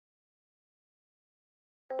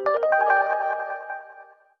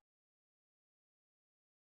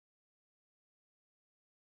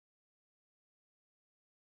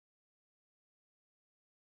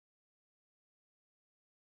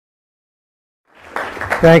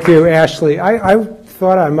Thank you, Ashley. I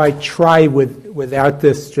thought I might try without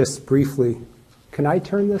this just briefly. Can I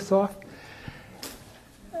turn this off?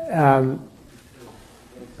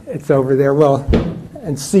 It's over there. Well,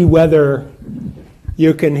 and see whether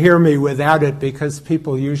you can hear me without it, because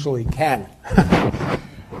people usually can.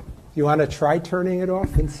 You want to try turning it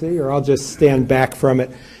off and see, or I'll just stand back from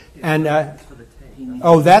it. And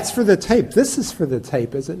oh, that's for the tape. This is for the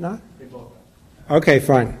tape, is it not? Okay,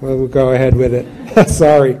 fine. Well, we'll go ahead with it.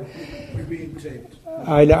 Sorry. We're being taped.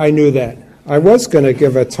 I knew that. I was going to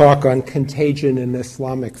give a talk on contagion in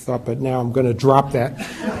Islamic thought, but now I'm going to drop that.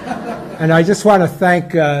 And I just want to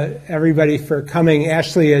thank everybody for coming.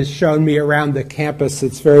 Ashley has shown me around the campus.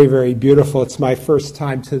 It's very, very beautiful. It's my first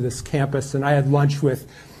time to this campus, and I had lunch with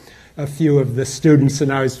a few of the students,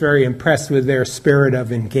 and I was very impressed with their spirit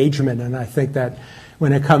of engagement. And I think that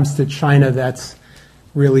when it comes to China, that's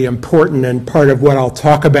really important, and part of what I'll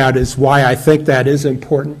talk about is why I think that is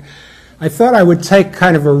important. I thought I would take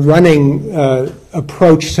kind of a running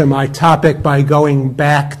approach to my topic by going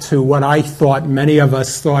back to what I thought many of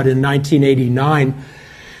us thought in 1989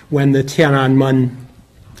 when the Tiananmen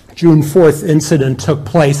June 4th incident took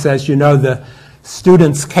place. As you know, the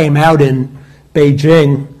students came out in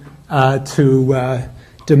Beijing to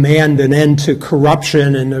demand an end to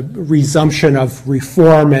corruption and a resumption of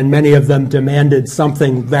reform, and many of them demanded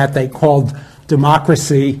something that they called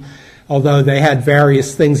democracy, although they had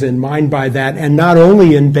various things in mind by that, and not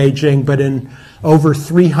only in Beijing, but in over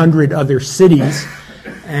 300 other cities,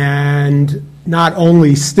 and not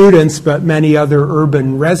only students, but many other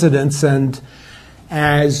urban residents. And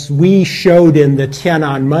as we showed in the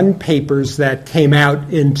Tiananmen papers that came out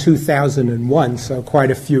in 2001, so quite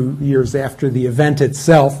a few years after the event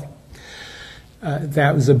itself,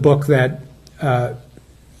 that was a book that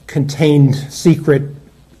contained secret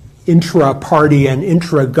intra-party and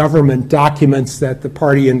intra-government documents that the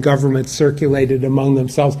party and government circulated among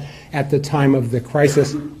themselves at the time of the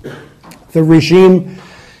crisis. The regime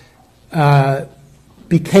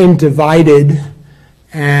became divided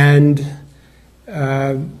and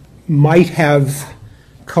might have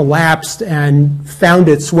collapsed and found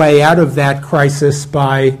its way out of that crisis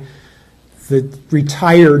by the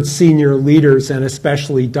retired senior leaders, and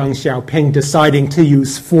especially Deng Xiaoping, deciding to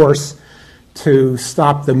use force to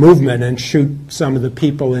stop the movement and shoot some of the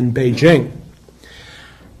people in Beijing.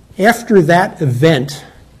 After that event,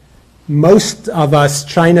 most of us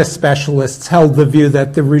China specialists held the view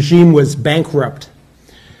that the regime was bankrupt,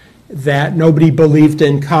 that nobody believed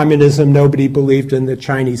in communism, nobody believed in the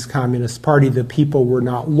Chinese Communist Party, the people were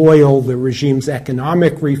not loyal, the regime's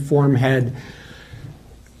economic reform had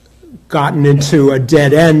gotten into a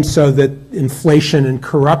dead end, so that inflation and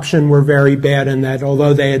corruption were very bad, and that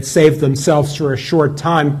although they had saved themselves for a short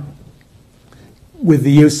time with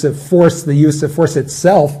the use of force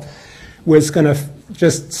itself was going to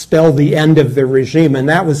just spell the end of the regime. And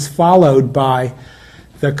that was followed by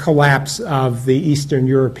the collapse of the Eastern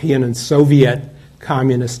European and Soviet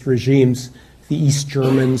communist regimes. The East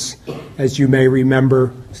Germans, as you may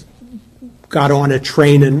remember, got on a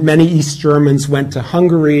train, and many East Germans went to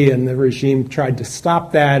Hungary, and the regime tried to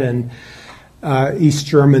stop that, and East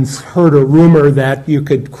Germans heard a rumor that you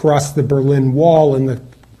could cross the Berlin Wall, and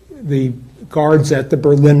the guards at the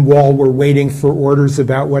Berlin Wall were waiting for orders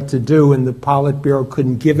about what to do, and the Politburo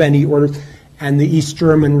couldn't give any orders, and the East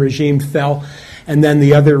German regime fell, and then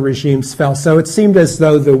the other regimes fell. So it seemed as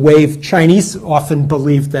though the wave, Chinese often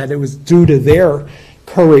believed that it was due to their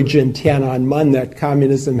courage in Tiananmen that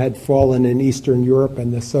communism had fallen in Eastern Europe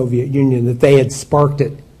and the Soviet Union, that they had sparked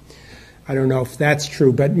it. I don't know if that's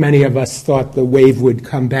true, but many of us thought the wave would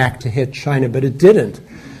come back to hit China, but it didn't.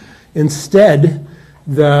 Instead,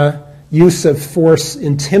 the use of force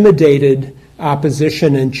intimidated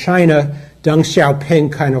opposition in China. Deng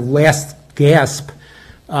Xiaoping, kind of last gasp,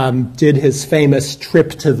 did his famous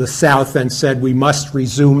trip to the South and said, we must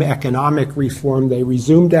resume economic reform. They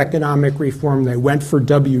resumed economic reform. They went for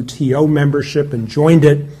WTO membership and joined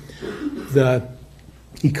it. The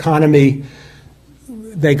economy,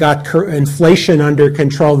 they got inflation under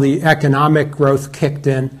control. The economic growth kicked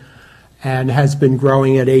in and has been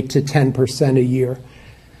growing at 8 to 10% a year.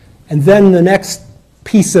 And then the next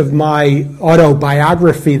piece of my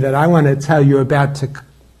autobiography that I want to tell you about to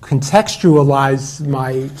contextualize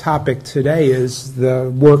my topic today is the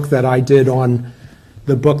work that I did on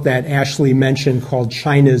the book that Ashley mentioned called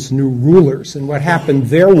China's New Rulers. And what happened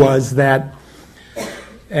there was that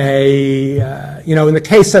in the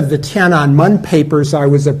case of the Tiananmen papers, I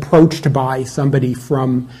was approached by somebody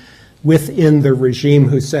from within the regime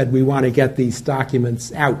who said, we want to get these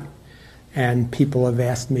documents out. And people have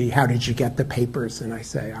asked me, how did you get the papers? And I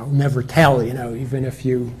say, I'll never tell, even if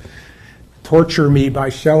you torture me by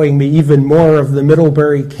showing me even more of the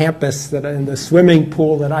Middlebury campus that in the swimming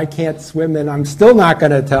pool that I can't swim in, I'm still not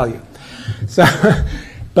going to tell you. So,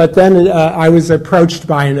 but then I was approached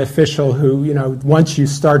by an official who, once you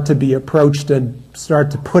start to be approached and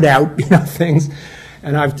start to put out, things,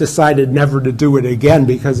 and I've decided never to do it again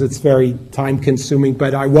because it's very time-consuming.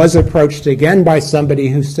 But I was approached again by somebody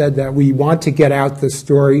who said that we want to get out the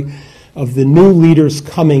story of the new leaders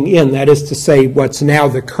coming in, that is to say, what's now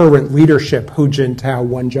the current leadership, Hu Jintao,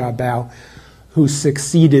 Wen Jiabao, who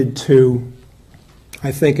succeeded to,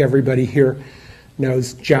 I think everybody here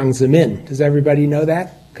knows, Jiang Zemin. Does everybody know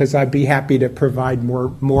that? Because I'd be happy to provide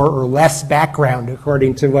more or less background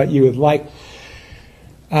according to what you would like.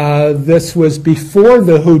 This was before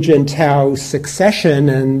the Hu Jintao succession,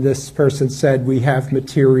 and this person said we have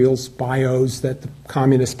materials, bios that the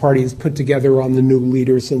Communist Party has put together on the new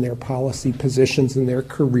leaders and their policy positions and their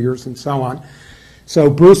careers and so on. So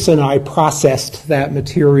Bruce and I processed that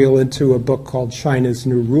material into a book called China's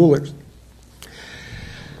New Rulers.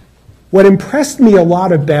 What impressed me a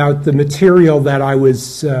lot about the material that I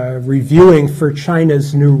was reviewing for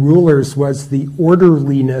China's New Rulers was the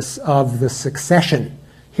orderliness of the succession.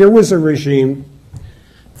 Here was a regime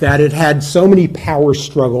that had had so many power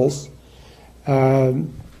struggles. A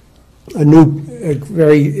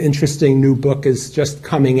very interesting new book is just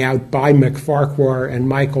coming out by McFarquhar and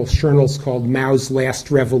Michael Schernels called Mao's Last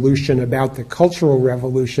Revolution, about the Cultural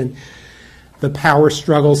Revolution. The power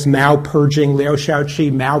struggles, Mao purging Liu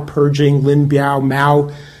Shaoqi, Mao purging Lin Biao, Mao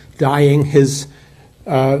dying, his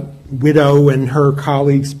widow and her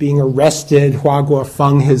colleagues being arrested, Hua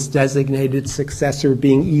Guofeng, his designated successor,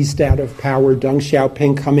 being eased out of power, Deng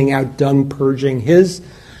Xiaoping coming out, Deng purging his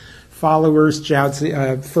followers,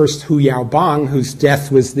 first Hu Yaobang, whose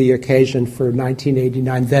death was the occasion for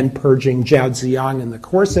 1989, then purging Zhao Ziyang in the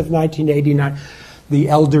course of 1989, the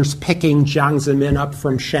elders picking Jiang Zemin up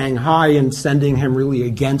from Shanghai and sending him really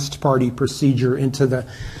against party procedure into the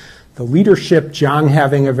leadership, Jiang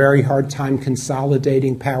having a very hard time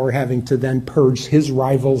consolidating power, having to then purge his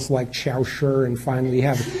rivals like Qiao Shi, and finally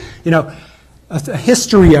have, a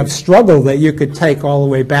history of struggle that you could take all the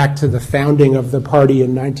way back to the founding of the party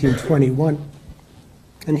in 1921.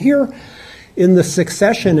 And here in the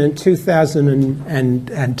succession in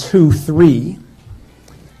 2002-3,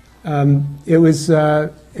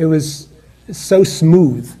 it was so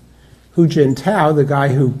smooth. Hu Jintao, the guy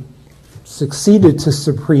who succeeded to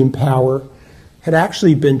supreme power, had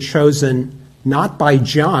actually been chosen not by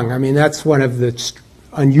Jiang. I mean, that's one of the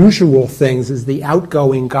unusual things, is the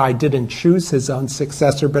outgoing guy didn't choose his own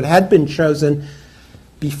successor, but had been chosen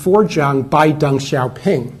before Jiang by Deng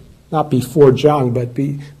Xiaoping. Not before Jiang, but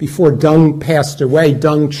before Deng passed away,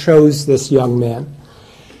 Deng chose this young man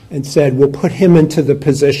and said, we'll put him into the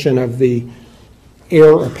position of the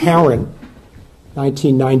heir apparent,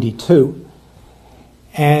 1992.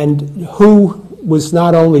 And Hu was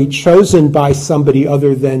not only chosen by somebody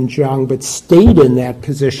other than Jiang, but stayed in that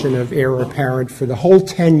position of heir apparent for the whole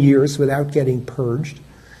 10 years without getting purged.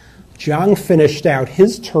 Jiang finished out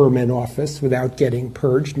his term in office without getting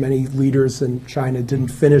purged. Many leaders in China didn't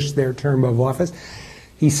finish their term of office.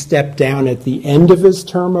 He stepped down at the end of his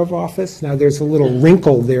term of office. Now, there's a little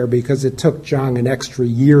wrinkle there because it took Jiang an extra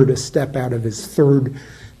year to step out of his third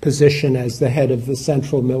position as the head of the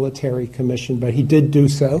Central Military Commission, but he did do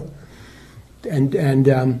so. And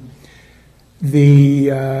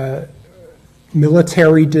the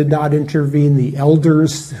military did not intervene. The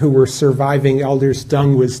elders who were surviving elders,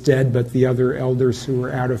 Deng was dead, but the other elders who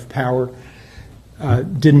were out of power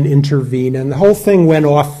didn't intervene. And the whole thing went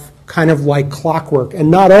off kind of like clockwork. And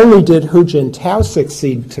not only did Hu Jintao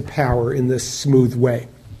succeed to power in this smooth way,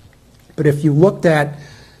 but if you looked at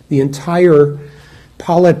the entire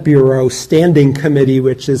Politburo Standing Committee,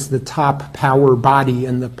 which is the top power body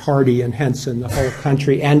in the party and hence in the whole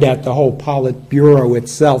country, and at the whole Politburo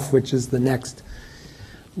itself, which is the next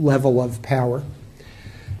level of power.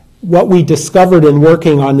 What we discovered in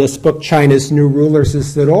working on this book, China's New Rulers,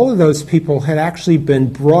 is that all of those people had actually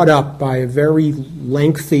been brought up by a very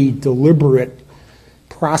lengthy, deliberate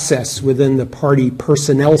process within the party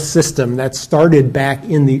personnel system that started back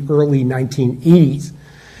in the early 1980s.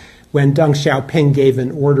 When Deng Xiaoping gave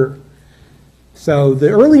an order. So the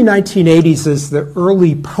early 1980s is the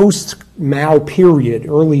early post-Mao period,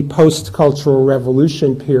 early post-Cultural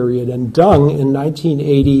Revolution period, and Deng in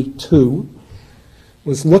 1982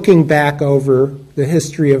 was looking back over the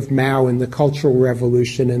history of Mao and the Cultural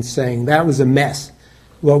Revolution and saying that was a mess.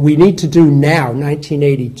 What we need to do now,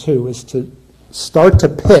 1982, is to start to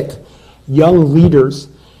pick young leaders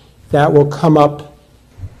that will come up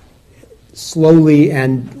slowly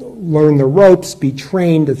and learn the ropes, be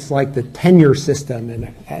trained. It's like the tenure system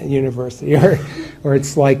in a university, or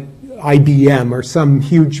it's like IBM or some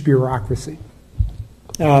huge bureaucracy.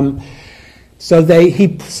 So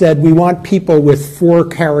he said, we want people with 4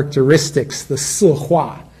 characteristics, the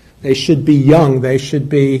sihua. They should be young, they should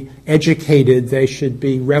be educated, they should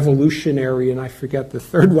be revolutionary, and I forget the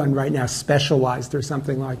third one right now, specialized or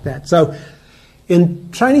something like that. So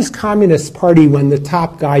in Chinese Communist Party, when the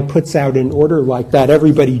top guy puts out an order like that,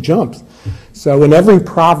 everybody jumps. So in every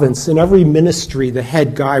province, in every ministry, the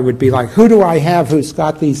head guy would be like, who do I have who's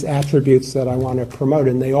got these attributes that I want to promote?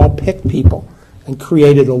 And they all picked people and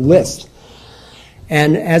created a list.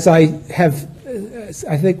 And as I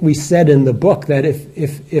think we said in the book, that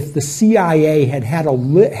if the CIA had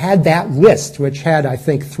that list, which had, I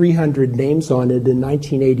think, 300 names on it in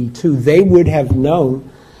 1982, they would have known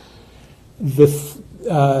who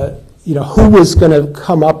was going to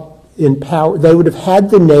come up in power. They would have had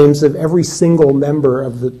the names of every single member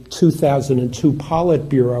of the 2002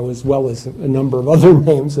 Politburo, as well as a number of other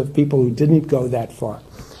names of people who didn't go that far,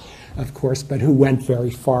 of course, but who went very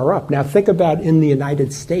far up. Now think about in the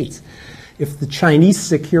United States. If the Chinese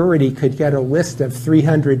security could get a list of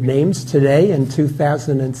 300 names today in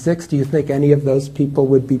 2006, do you think any of those people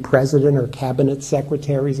would be president or cabinet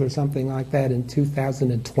secretaries or something like that in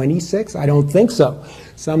 2026? I don't think so.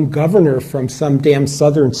 Some governor from some damn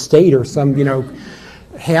southern state or some,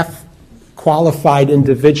 half-qualified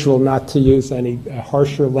individual, not to use any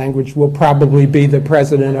harsher language, will probably be the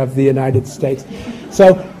president of the United States.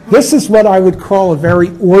 So this is what I would call a very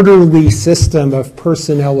orderly system of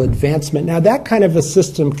personnel advancement. Now, that kind of a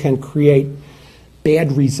system can create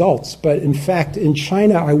bad results, but in fact, in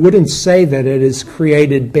China, I wouldn't say that it has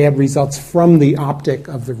created bad results from the optic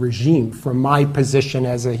of the regime. From my position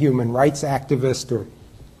as a human rights activist or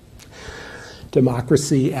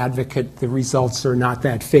democracy advocate, the results are not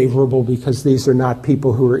that favorable because these are not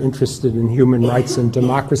people who are interested in human rights and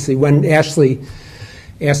democracy. When Ashley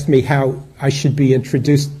asked me how I should be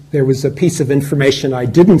introduced, there was a piece of information I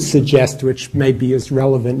didn't suggest, which maybe is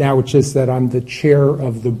relevant now, which is that I'm the chair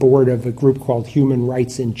of the board of a group called Human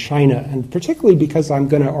Rights in China, and particularly because I'm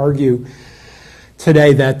going to argue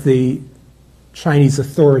today that the Chinese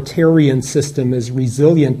authoritarian system is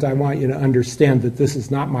resilient, I want you to understand that this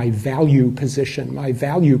is not my value position. My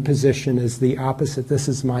value position is the opposite. This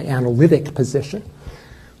is my analytic position.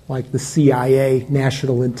 Like the CIA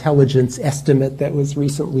National Intelligence Estimate that was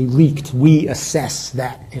recently leaked, we assess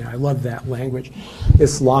that. I love that language.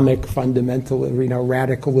 Islamic fundamental,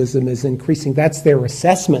 radicalism is increasing. That's their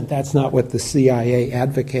assessment. That's not what the CIA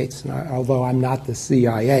advocates. And although I'm not the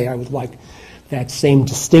CIA, I would like that same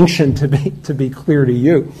distinction to be clear to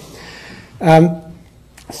you.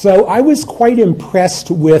 So I was quite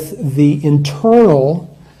impressed with the internal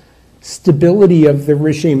stability of the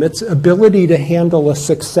regime, its ability to handle a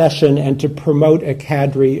succession and to promote a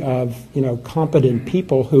cadre of, competent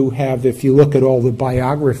people who have, if you look at all the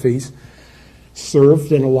biographies,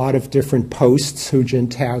 served in a lot of different posts. Hu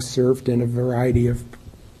Jintao served in a variety of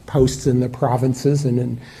posts in the provinces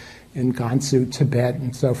and in Gansu, Tibet,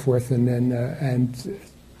 and so forth, and then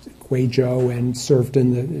Guizhou, and served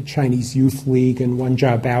in the Chinese Youth League, and Wen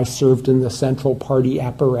Jiabao served in the Central Party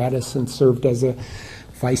apparatus and served as a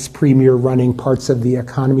vice premier running parts of the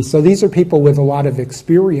economy. So these are people with a lot of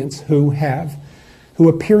experience who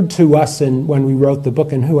appeared to us when we wrote the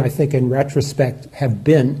book, and who I think in retrospect have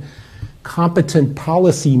been competent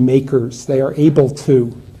policy makers. They are able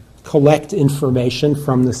to collect information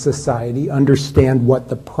from the society, understand what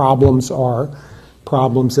the problems are,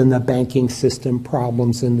 problems in the banking system,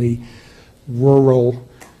 problems in the rural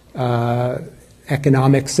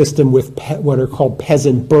economic system with what are called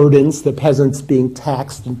peasant burdens, the peasants being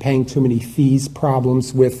taxed and paying too many fees,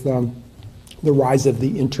 problems with the rise of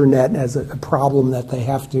the internet as a problem that they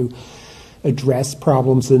have to address,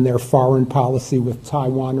 problems in their foreign policy with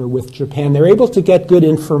Taiwan or with Japan. They're able to get good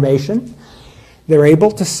information. They're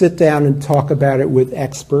able to sit down and talk about it with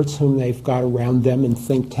experts whom they've got around them in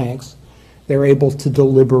think tanks. They're able to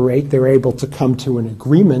deliberate. They're able to come to an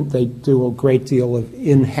agreement. They do a great deal of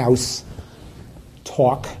in-house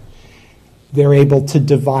talk. They're able to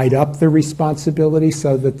divide up the responsibility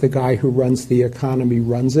so that the guy who runs the economy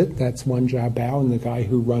runs it. That's Wen Jiabao, and the guy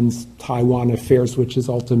who runs Taiwan affairs, which is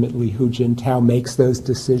ultimately Hu Jintao, makes those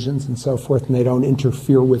decisions and so forth, and they don't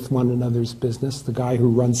interfere with one another's business. The guy who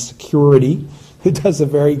runs security, who does a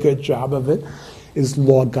very good job of it, is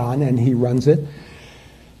Luo Gan, and he runs it.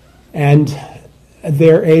 And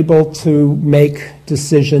they're able to make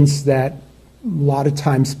decisions that a lot of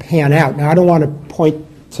times pan out. Now, I don't want to point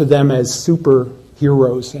to them as superhuman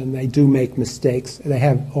heroes, and they do make mistakes. They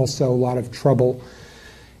have also a lot of trouble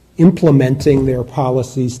implementing their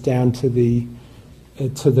policies down to the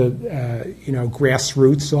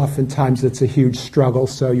grassroots. Oftentimes it's a huge struggle,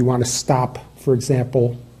 so you want to stop, for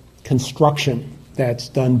example, construction that's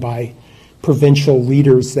done by provincial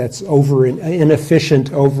leaders that's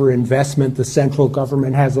inefficient overinvestment. The central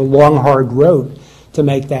government has a long, hard road to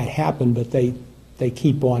make that happen, but they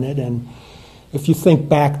keep on it. And if you think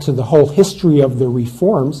back to the whole history of the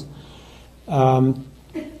reforms,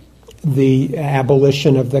 the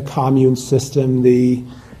abolition of the commune system, the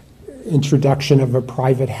introduction of a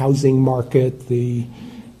private housing market, the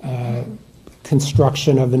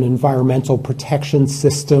construction of an environmental protection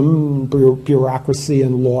system, bureaucracy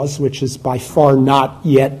and laws, which is by far not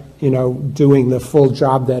yet, doing the full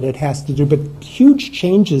job that it has to do. But huge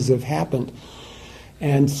changes have happened.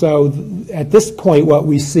 And so at this point, what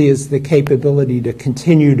we see is the capability to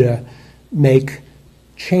continue to make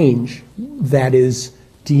change that is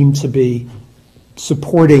deemed to be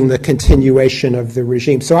supporting the continuation of the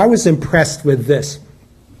regime. So I was impressed with this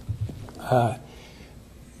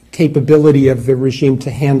capability of the regime to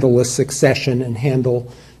handle a succession and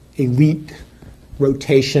handle elite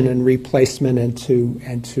rotation and replacement and to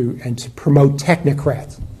promote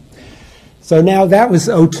technocrats. So now that was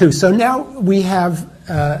 2002. So now we have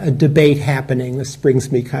a debate happening. This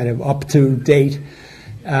brings me kind of up to date.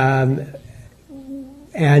 And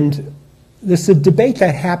this is a debate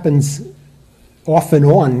that happens off and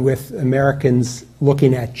on with Americans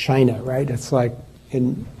looking at China, right? It's like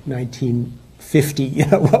in 1950,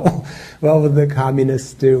 what would the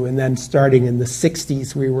communists do? And then starting in the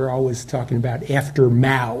 60s, we were always talking about after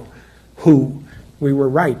Mao, who? We were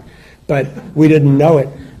right, but we didn't know it.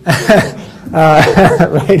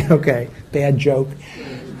 Right? Okay, bad joke.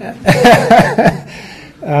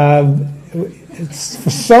 For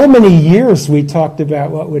so many years we talked about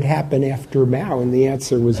what would happen after Mao, and the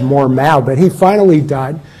answer was more Mao, but he finally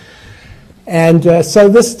died. And so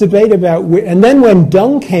this debate about, and then when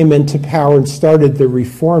Deng came into power and started the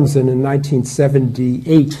reforms, and in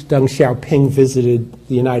 1978, Deng Xiaoping visited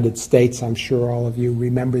the United States. I'm sure all of you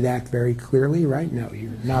remember that very clearly, right? No,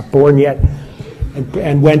 you're not born yet.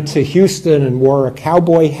 And went to Houston and wore a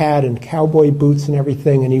cowboy hat and cowboy boots and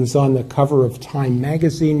everything, and he was on the cover of Time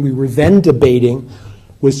magazine. We were then debating,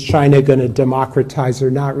 was China going to democratize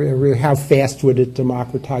or not? Really, how fast would it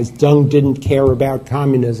democratize? Deng didn't care about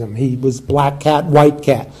communism. He was black cat, white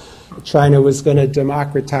cat. China was going to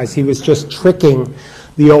democratize. He was just tricking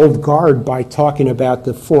the old guard by talking about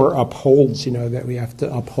the four upholds, that we have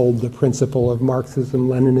to uphold the principle of Marxism,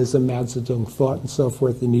 Leninism, Mao Zedong thought, and so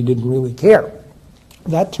forth, and he didn't really care.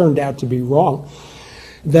 That turned out to be wrong.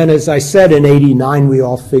 Then, as I said, in '89, we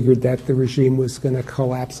all figured that the regime was going to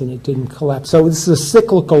collapse, and it didn't collapse. So this is a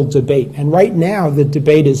cyclical debate. And right now, the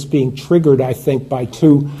debate is being triggered, I think, by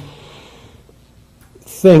two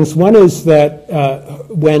things. One is that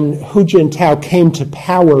when Hu Jintao came to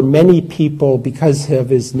power, many people, because of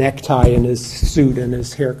his necktie and his suit and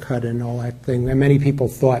his haircut and all that thing, and many people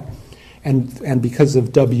thought, and because of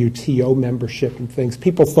WTO membership and things,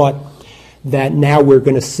 people thought that now we're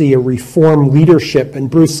going to see a reform leadership. And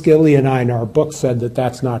Bruce Skilly and I in our book said that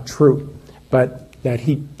that's not true, but that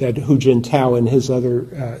Hu Jintao and his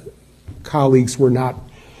other colleagues were not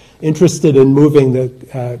interested in moving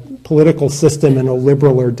the political system in a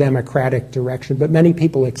liberal or democratic direction, but many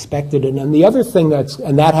people expected it. And the other thing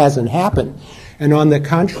that hasn't happened, and on the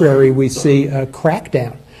contrary, we see a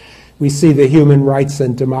crackdown. We see the human rights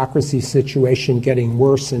and democracy situation getting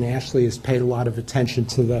worse, and Ashley has paid a lot of attention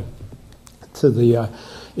to the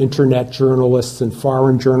internet journalists and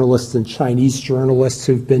foreign journalists and Chinese journalists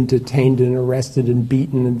who've been detained and arrested and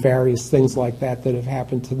beaten and various things like that have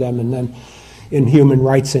happened to them. And then in human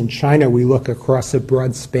rights in China, we look across a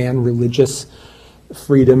broad span. Religious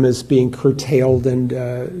freedom is being curtailed, and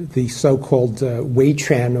the so-called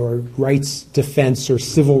Weichan, or rights defense or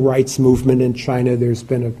civil rights movement in China, there's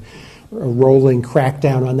been a rolling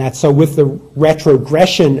crackdown on that. So with the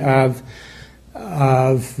retrogression of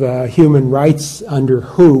human rights under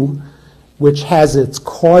Hu, which has its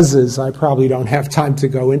causes, I probably don't have time to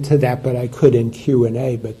go into that, but I could in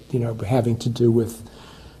Q&A, but having to do with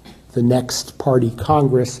the next party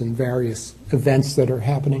Congress and various events that are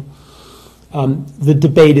happening. The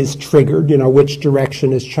debate is triggered, which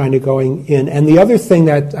direction is China going in? And the other thing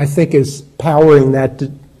that I think is powering that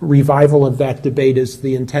revival of that debate is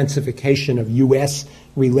the intensification of U.S.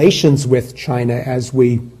 relations with China as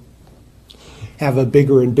we have a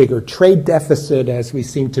bigger and bigger trade deficit, as we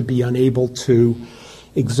seem to be unable to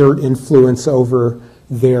exert influence over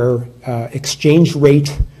their exchange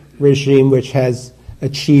rate regime, which has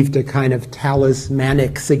achieved a kind of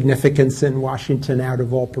talismanic significance in Washington out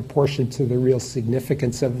of all proportion to the real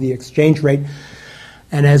significance of the exchange rate.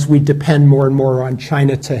 And as we depend more and more on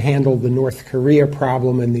China to handle the North Korea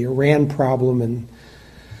problem and the Iran problem and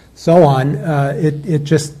so on, it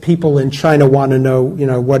just, people in China want to know,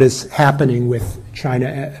 what is happening with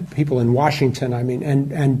China, people in Washington, I mean,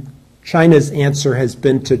 and China's answer has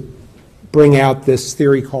been to bring out this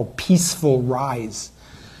theory called peaceful rise.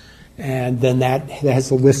 And then that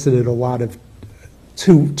has elicited a lot of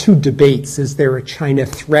two debates. Is there a China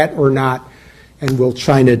threat or not? And will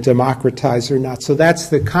China democratize or not? So that's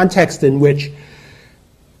the context in which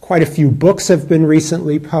quite a few books have been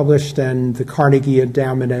recently published, and the Carnegie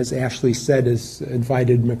Endowment, as Ashley said, has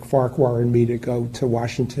invited McFarquhar and me to go to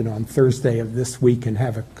Washington on Thursday of this week and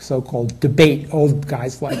have a so-called debate. Old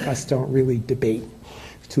guys like us don't really debate.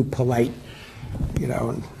 Too polite,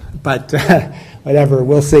 but whatever,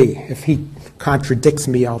 we'll see. If he contradicts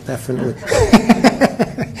me, I'll definitely,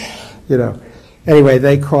 Anyway,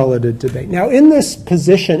 they call it a debate. Now, in this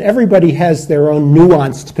position, everybody has their own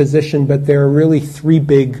nuanced position, but there are really three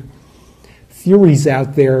big theories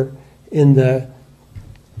out there in the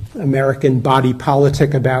American body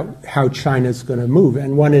politic about how China's going to move.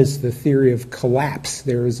 And one is the theory of collapse.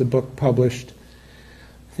 There is a book published,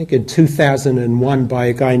 I think in 2001, by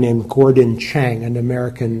a guy named Gordon Chang, an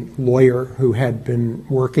American lawyer who had been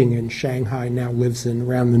working in Shanghai, now lives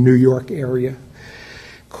around the New York area,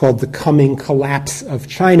 called The Coming Collapse of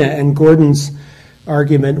China. And Gordon's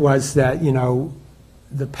argument was that,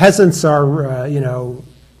 the peasants are,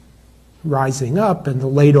 rising up and the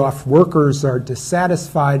laid-off workers are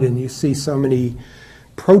dissatisfied, and you see so many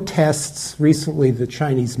protests. Recently, the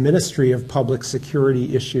Chinese Ministry of Public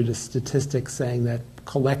Security issued a statistic saying that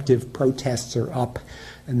collective protests are up,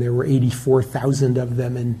 and there were 84,000 of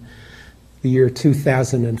them in the year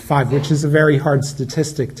 2005, which is a very hard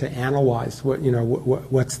statistic to analyze.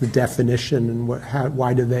 What's the definition and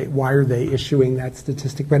why are they issuing that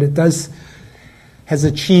statistic? But it has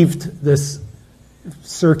achieved this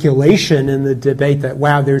circulation in the debate that,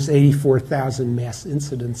 wow, there's 84,000 mass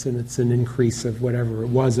incidents, and it's an increase of whatever it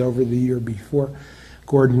was over the year before.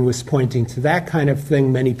 Gordon was pointing to that kind of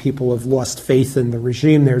thing. Many people have lost faith in the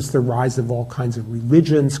regime. There's the rise of all kinds of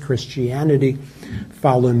religions, Christianity,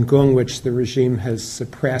 Falun Gong, which the regime has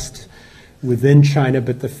suppressed within China,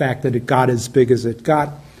 but the fact that it got as big as it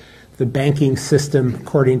got. The banking system,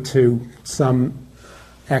 according to some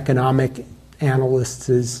economic analysts,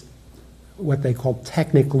 is what they call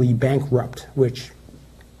technically bankrupt, which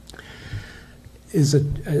is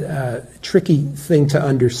a tricky thing to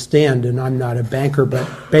understand, and I'm not a banker, but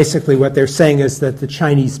basically what they're saying is that the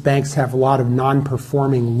Chinese banks have a lot of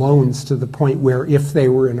non-performing loans to the point where if they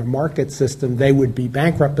were in a market system, they would be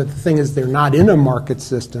bankrupt. But the thing is, they're not in a market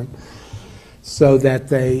system, so that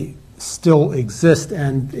they still exist,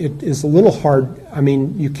 and it is a little hard. I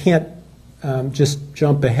mean, you can't just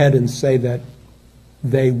jump ahead and say that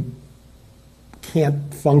they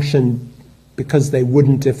can't function because they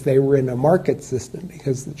wouldn't if they were in a market system,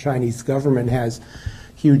 because the Chinese government has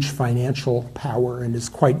huge financial power and is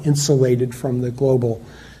quite insulated from the global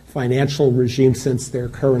financial regime, since their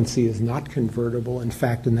currency is not convertible, in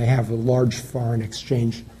fact, and they have a large foreign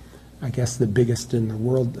exchange, I guess the biggest in the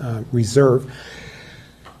world, reserve.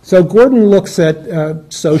 So Gordon looks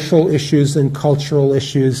at social issues and cultural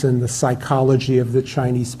issues and the psychology of the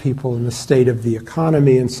Chinese people and the state of the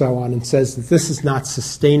economy and so on, and says that this is not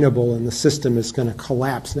sustainable and the system is going to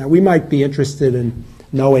collapse. Now, we might be interested in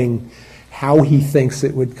knowing how he thinks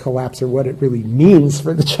it would collapse or what it really means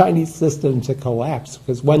for the Chinese system to collapse,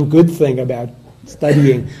 because one good thing about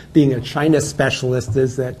studying, being a China specialist,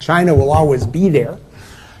 is that China will always be there.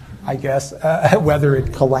 I guess, whether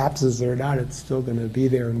it collapses or not, it's still going to be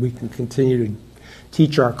there, and we can continue to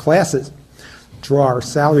teach our classes, draw our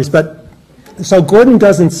salaries. But so Gordon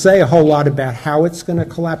doesn't say a whole lot about how it's going to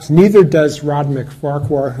collapse. Neither does Rod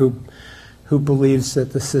McFarquhar, who believes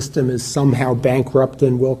that the system is somehow bankrupt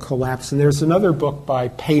and will collapse. And there's another book by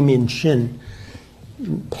Peimin Xin,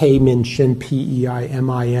 Peiminxin,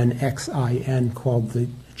 called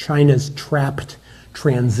China's Trapped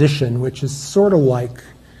Transition, which is sort of like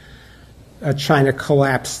a China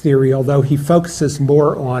collapse theory, although he focuses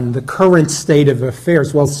more on the current state of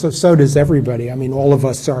affairs. Well, so does everybody. I mean, all of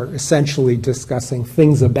us are essentially discussing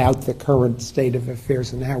things about the current state of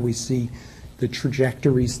affairs and how we see the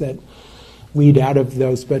trajectories that lead out of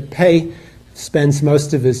those. But Pei spends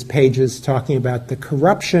most of his pages talking about the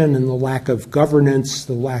corruption and the lack of governance,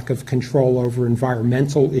 the lack of control over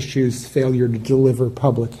environmental issues, failure to deliver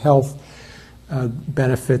public health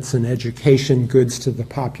benefits and education goods to the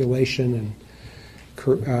population,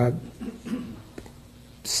 and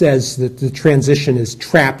says that the transition is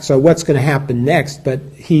trapped, so what's going to happen next? But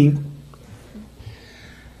he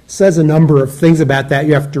says a number of things about that.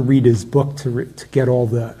 You have to read his book to get all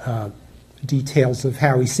the details of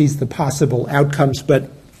how he sees the possible outcomes. But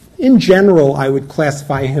in general, I would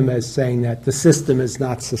classify him as saying that the system is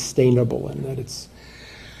not sustainable and that it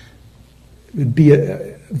would be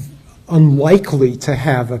unlikely to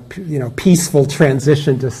have a peaceful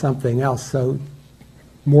transition to something else. So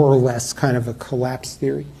more or less kind of a collapse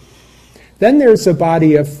theory. Then there's a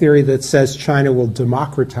body of theory that says China will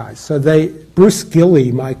democratize. So Bruce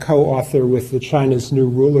Gilley, my co-author with the China's New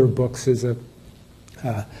Ruler books, is a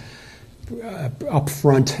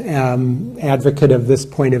upfront advocate of this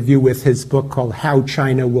point of view with his book called How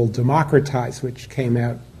China Will Democratize, which came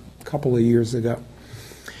out a couple of years ago.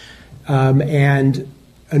 And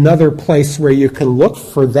another place where you can look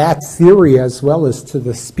for that theory as well as to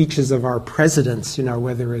the speeches of our presidents,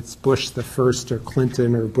 whether it's Bush the first or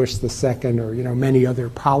Clinton or Bush the second or, many other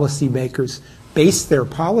policymakers base their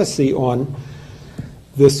policy on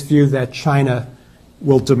this view that China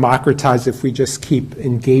will democratize if we just keep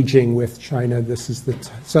engaging with China.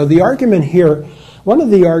 So the argument here, one of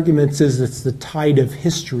the arguments is it's the tide of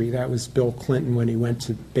history. That was Bill Clinton when he went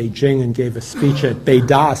to Beijing and gave a speech at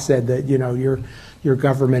Beida, said that, your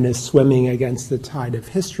government is swimming against the tide of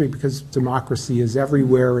history because democracy is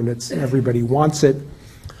everywhere and everybody wants it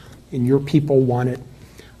and your people want it.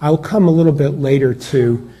 I'll come a little bit later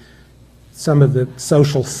to some of the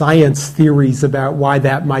social science theories about why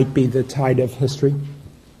that might be the tide of history.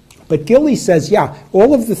 But Gilley says, yeah,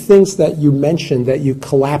 all of the things that you mentioned, that you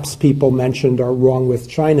collapse people mentioned, are wrong with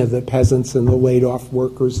China, the peasants and the laid-off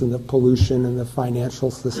workers and the pollution and the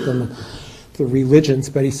financial system and the religions.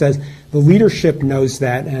 But he says the leadership knows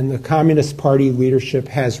that, and the Communist Party leadership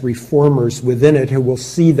has reformers within it who will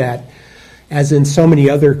see that, as in so many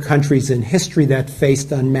other countries in history that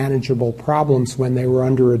faced unmanageable problems when they were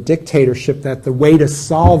under a dictatorship, that the way to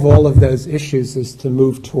solve all of those issues is to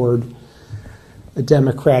move toward a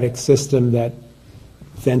democratic system that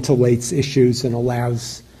ventilates issues and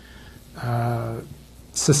allows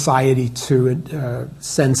society to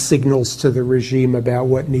send signals to the regime about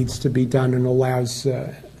what needs to be done and allows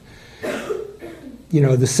the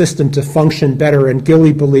system to function better. And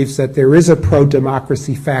Gilley believes that there is a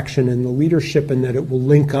pro-democracy faction in the leadership and that it will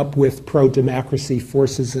link up with pro-democracy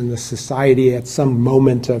forces in the society at some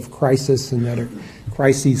moment of crisis, and that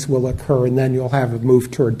crises will occur, and then you'll have a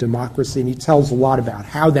move toward democracy. And he tells a lot about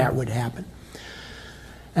how that would happen.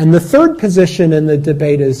 And the third position in the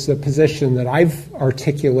debate is a position that I've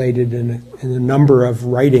articulated in a number of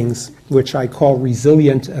writings, which I call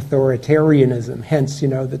resilient authoritarianism, hence,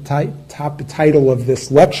 the top title of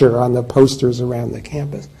this lecture on the posters around the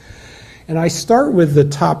campus. And I start with the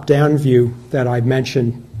top-down view that I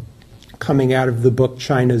mentioned coming out of the book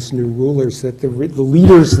China's New Rulers, that the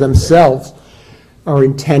leaders themselves are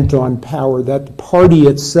intent on power, that the party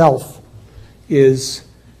itself is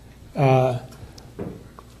a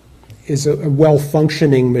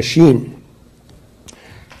well-functioning machine.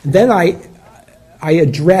 And then I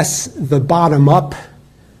address the bottom-up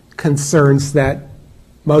concerns that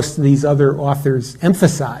most of these other authors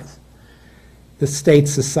emphasize, the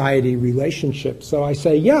state-society relationship. So I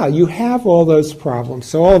say, yeah, you have all those problems.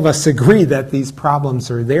 So all of us agree that these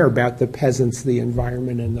problems are there about the peasants, the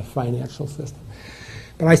environment, and the financial system.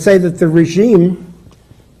 But I say that the regime,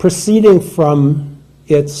 proceeding from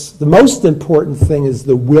the most important thing is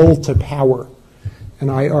the will to power.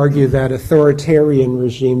 And I argue that authoritarian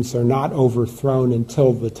regimes are not overthrown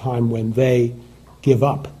until the time when they give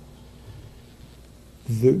up.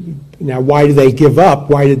 Now, why do they give up?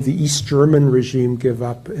 Why did the East German regime give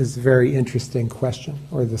up is a very interesting question,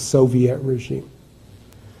 or the Soviet regime.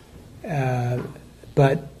 And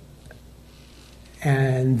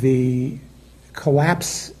the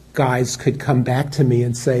collapse guys could come back to me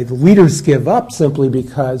and say the leaders give up simply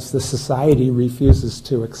because the society refuses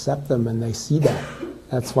to accept them, and they see that.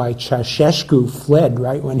 That's why Ceausescu fled,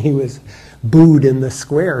 right? When he was booed in the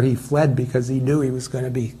square, he fled because he knew he was going to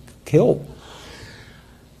be killed.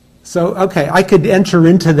 So, okay, I could enter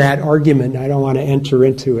into that argument. I don't want to enter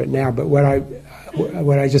into it now, but what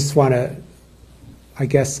I just want to, I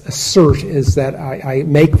guess, assert is that I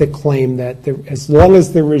make the claim that as long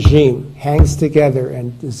as the regime hangs together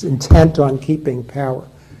and is intent on keeping power,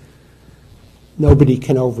 nobody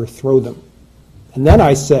can overthrow them. And then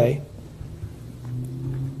I say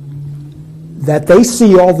that they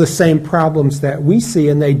see all the same problems that we see,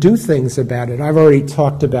 and they do things about it. I've already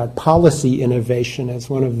talked about policy innovation as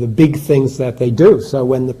one of the big things that they do. So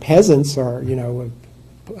when the peasants are,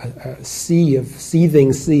 a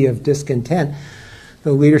seething sea of discontent,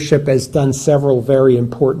 The leadership has done several very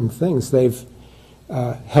important things. They've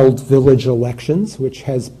held village elections, which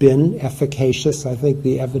has been efficacious. I think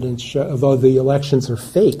the evidence shows, although the elections are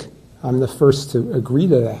fake, I'm the first to agree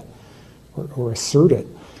to that or assert it.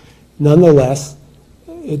 Nonetheless,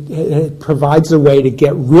 it provides a way to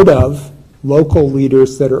get rid of local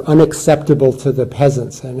leaders that are unacceptable to the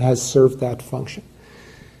peasants and has served that function.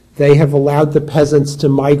 They have allowed the peasants to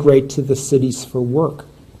migrate to the cities for work.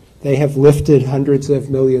 They have lifted hundreds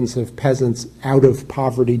of millions of peasants out of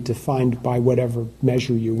poverty defined by whatever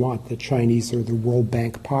measure you want, the Chinese or the World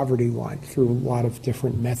Bank poverty line, through a lot of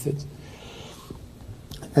different methods.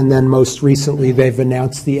 And then most recently, they've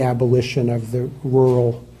announced the abolition of the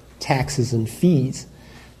rural taxes and fees.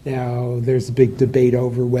 Now, there's a big debate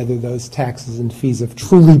over whether those taxes and fees have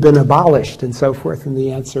truly been abolished and so forth, and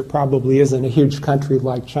the answer probably is. In a huge country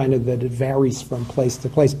like China that it varies from place to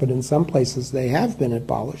place, but in some places they have been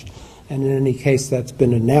abolished, and in any case that's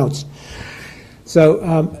been announced. So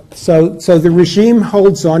the regime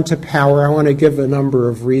holds on to power. I want to give a number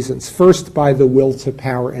of reasons. First, by the will to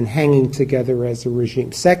power and hanging together as a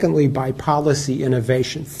regime. Secondly, by policy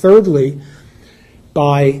innovation. Thirdly,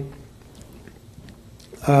 by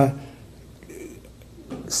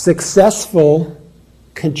successful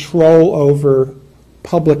control over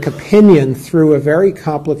public opinion through a very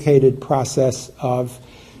complicated process of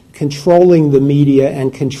controlling the media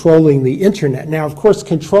and controlling the internet. Now, of course,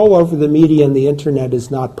 control over the media and the internet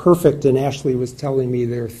is not perfect, and Ashley was telling me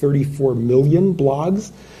there are 34 million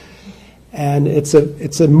blogs. And it's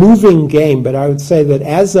a moving game, but I would say that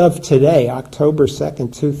as of today, October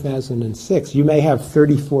 2nd, 2006, you may have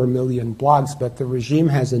 34 million blogs, but the regime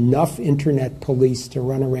has enough internet police to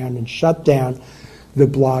run around and shut down the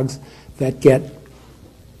blogs that get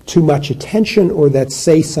too much attention or that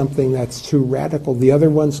say something that's too radical. The other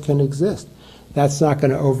ones can exist. That's not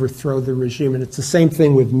going to overthrow the regime. And it's the same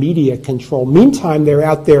thing with media control. Meantime, they're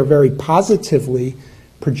out there very positively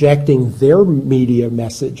projecting their media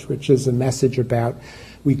message, which is a message about,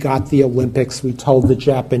 we got the Olympics, we told the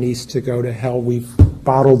Japanese to go to hell, we've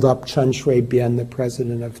bottled up Chen Shui-bian, the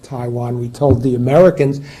president of Taiwan, we told the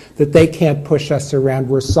Americans that they can't push us around,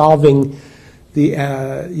 we're solving the,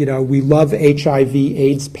 we love HIV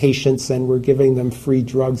AIDS patients and we're giving them free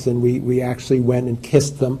drugs, and we actually went and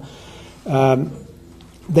kissed them.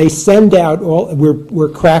 They send out we're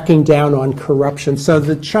cracking down on corruption. So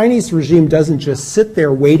the Chinese regime doesn't just sit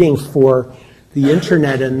there waiting for the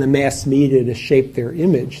internet and the mass media to shape their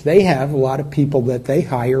image. They have a lot of people that they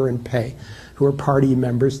hire and pay who are party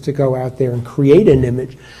members to go out there and create an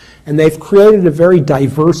image. And they've created a very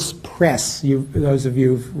diverse press. Those of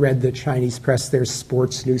you who've read the Chinese press, there's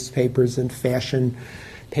sports newspapers and fashion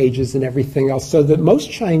pages and everything else, so that most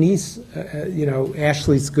Chinese,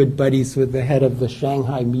 Ashley's good buddies with the head of the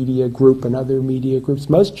Shanghai Media Group and other media groups,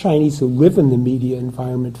 most Chinese who live in the media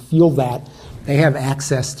environment feel that they have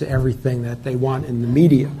access to everything that they want in the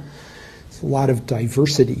media. It's a lot of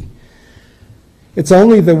diversity. It's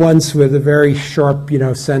only the ones with a very sharp,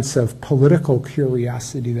 sense of political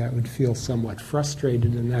curiosity that would feel somewhat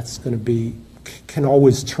frustrated, and that's going to can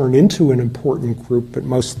always turn into an important group, but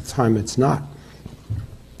most of the time it's not.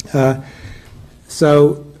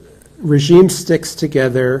 So regime sticks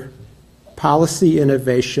together, policy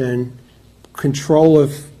innovation, control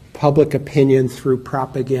of public opinion through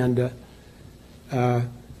propaganda,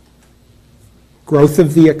 growth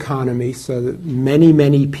of the economy, so that many,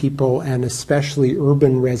 many people, and especially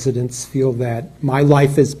urban residents, feel that my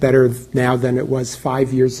life is better now than it was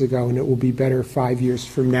 5 years ago, and it will be better 5 years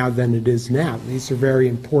from now than it is now. These are very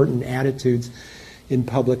important attitudes in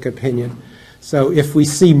public opinion. So if we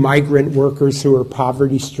see migrant workers who are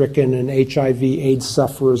poverty-stricken and HIV/AIDS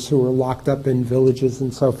sufferers who are locked up in villages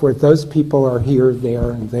and so forth, those people are here,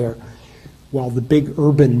 there, and there. While the big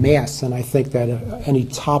urban mass, and I think that any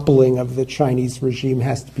toppling of the Chinese regime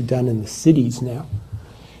has to be done in the cities now,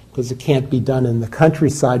 because it can't be done in the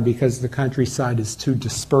countryside because the countryside is too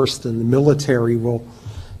dispersed, and the military will,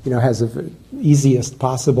 has the easiest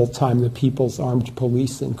possible time, the People's Armed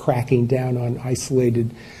Police, in cracking down on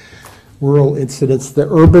isolated rural incidents. The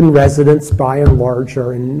urban residents, by and large,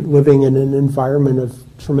 are living in an environment of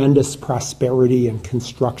tremendous prosperity and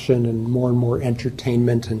construction and more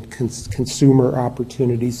entertainment and consumer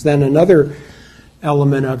opportunities. Then another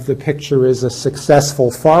element of the picture is a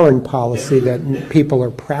successful foreign policy that people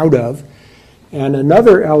are proud of. And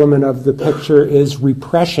another element of the picture is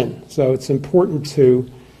repression. So it's important to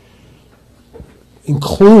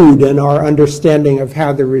include in our understanding of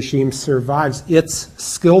how the regime survives its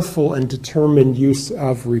skillful and determined use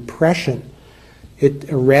of repression.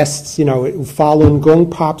 It arrests, Falun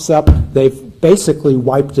Gong pops up. They've basically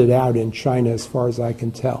wiped it out in China as far as I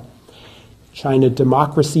can tell. China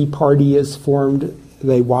Democracy Party is formed.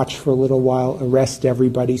 They watch for a little while, arrest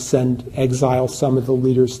everybody, exile some of the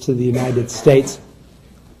leaders to the United States.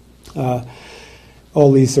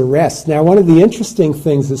 All these arrests. Now, one of the interesting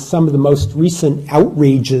things is some of the most recent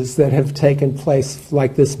outrages that have taken place,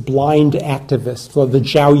 like this blind activist. Well, the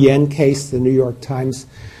Zhao Yan case, the New York Times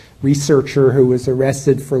researcher who was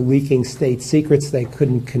arrested for leaking state secrets, they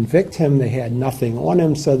couldn't convict him. They had nothing on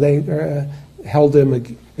him, so they held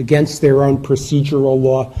him against their own procedural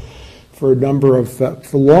law for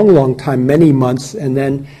a long time, many months, and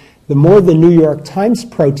then the more the New York Times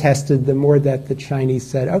protested, the more that the Chinese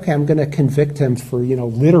said, okay, I'm going to convict him for,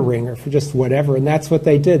 littering or for just whatever. And that's what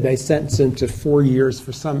they did. They sentenced him to 4 years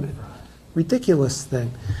for some ridiculous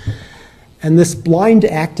thing. And this blind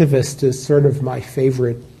activist is sort of my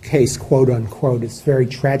favorite case, quote unquote. It's very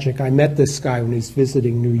tragic. I met this guy when he was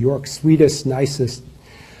visiting New York, sweetest, nicest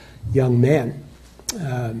young man.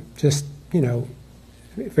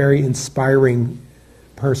 Very inspiring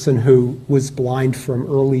person who was blind from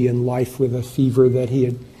early in life with a fever that he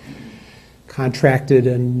had contracted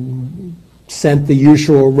and sent the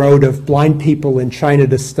usual road of blind people in China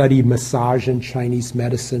to study massage and Chinese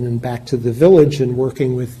medicine and back to the village and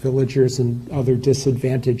working with villagers and other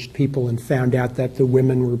disadvantaged people, and found out that the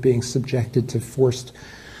women were being subjected to forced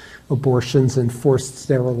abortions and forced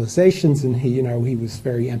sterilizations, and he was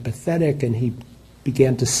very empathetic, and he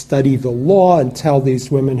began to study the law and tell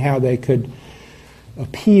these women how they could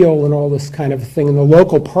appeal and all this kind of thing. And the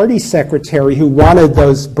local party secretary, who wanted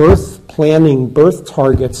those birth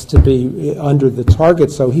targets to be under the target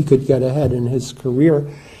so he could get ahead in his career,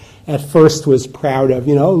 at first was proud of,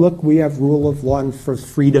 look, we have rule of law and for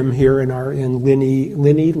freedom here in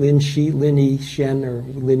Linxi, Shen, or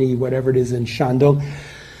Linny, whatever it is, in Shandong.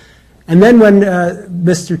 And then when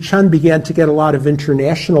Mr. Chen began to get a lot of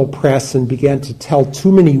international press and began to tell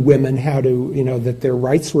too many women how to, that their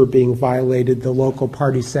rights were being violated, the local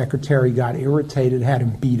party secretary got irritated, had him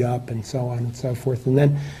beat up, and so on and so forth. And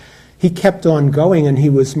then he kept on going, and he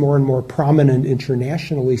was more and more prominent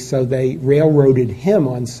internationally, so they railroaded him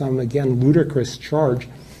on some, again, ludicrous charge.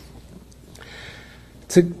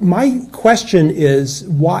 My question is,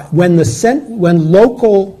 when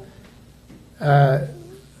local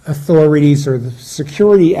authorities or the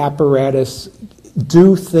security apparatus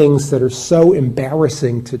do things that are so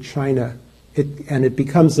embarrassing to China, and it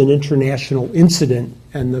becomes an international incident,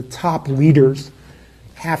 and the top leaders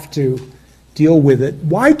have to deal with it,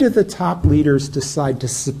 why do the top leaders decide to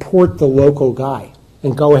support the local guy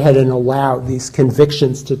and go ahead and allow these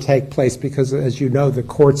convictions to take place? Because, as you know, the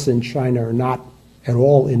courts in China are not at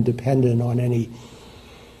all independent on any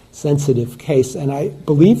sensitive case. And I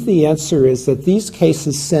believe the answer is that these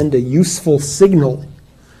cases send a useful signal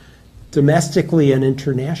domestically and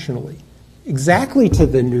internationally, exactly to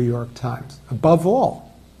the New York Times, above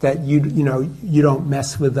all, that you don't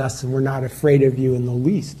mess with us and we're not afraid of you in the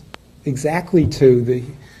least. Exactly to the,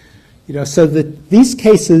 so that these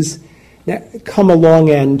cases come along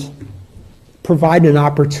and provide an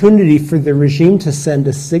opportunity for the regime to send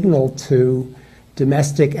a signal to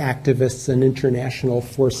domestic activists and international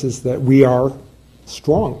forces that we are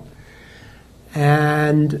strong.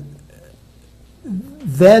 And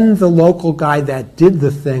then the local guy that did the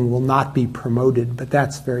thing will not be promoted, but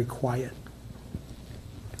that's very quiet.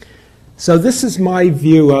 So this is my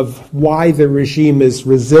view of why the regime is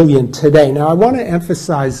resilient today. Now, I want to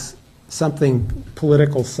emphasize something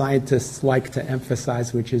political scientists like to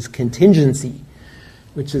emphasize, which is contingency,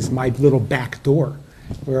 which is my little back door,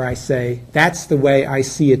 where I say, that's the way I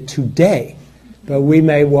see it today. But we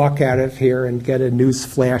may walk out of here and get a news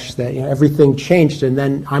flash that everything changed, and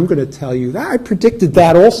then I'm going to tell you that I predicted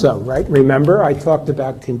that also, right? Remember, I talked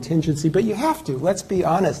about contingency, but you have to. Let's be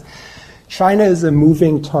honest. China is a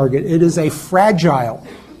moving target. It is a fragile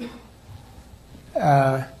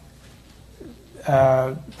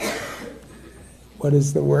what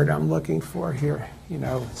is the word I'm looking for here?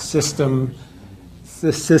 System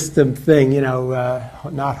thing,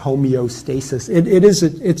 not homeostasis.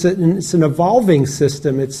 It's an evolving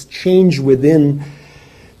system. It's change within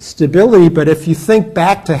stability, but if you think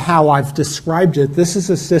back to how I've described it, this is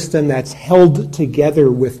a system that's held together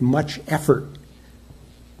with much effort.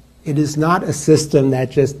 It is not a system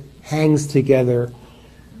that just hangs together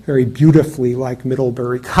very beautifully like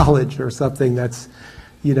Middlebury College or something that's,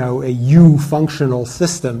 a U functional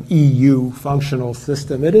system, EU functional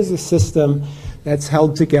system. It is a system that's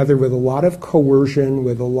held together with a lot of coercion,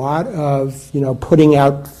 with a lot of, putting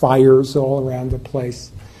out fires all around the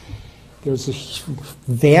place. There's a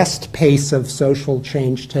vast pace of social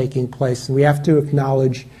change taking place, and we have to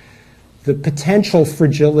acknowledge the potential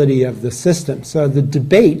fragility of the system. So the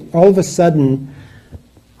debate, all of a sudden,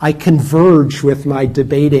 I converge with my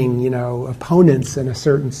debating, opponents in a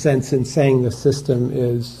certain sense in saying the system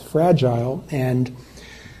is fragile and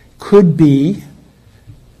could be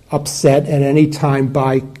upset at any time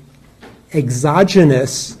by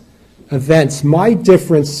exogenous events. My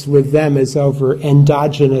difference with them is over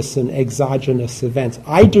endogenous and exogenous events.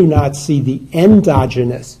 I do not see the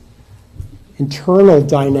endogenous internal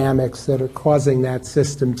dynamics that are causing that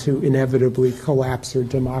system to inevitably collapse or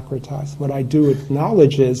democratize. What I do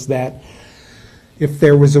acknowledge is that if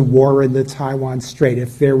there was a war in the Taiwan Strait,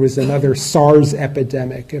 if there was another SARS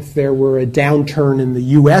epidemic, if there were a downturn in the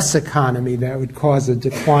U.S. economy that would cause a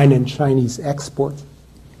decline in Chinese exports,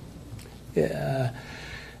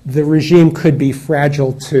 the regime could be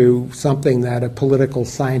fragile to something that a political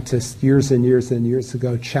scientist years and years and years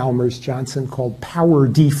ago, Chalmers Johnson, called power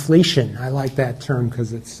deflation. I like that term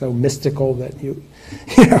because it's so mystical that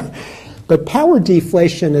But power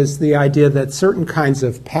deflation is the idea that certain kinds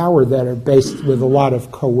of power that are based with a lot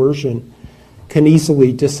of coercion can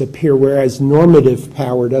easily disappear, whereas normative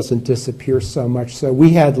power doesn't disappear so much. So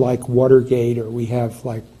we had like Watergate, or we have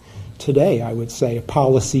like today, I would say, a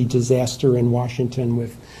policy disaster in Washington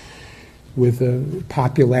with a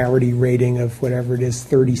popularity rating of whatever it is,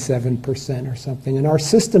 37% or something. And our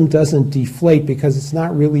system doesn't deflate because it's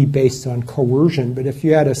not really based on coercion. But if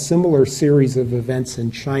you had a similar series of events in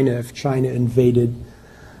China, if China invaded,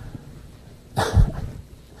 I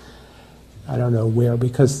don't know where,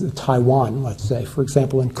 because Taiwan, let's say, for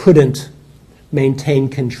example, and couldn't maintain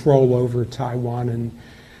control over Taiwan, and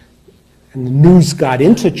the news got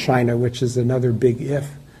into China, which is another big if.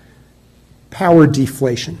 Power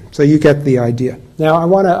deflation. So you get the idea. Now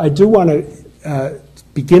I do want to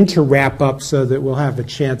begin to wrap up so that we'll have a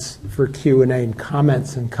chance for Q&A and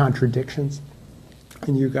comments and contradictions.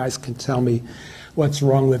 And you guys can tell me what's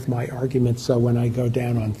wrong with my argument, so when I go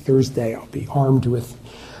down on Thursday, I'll be armed with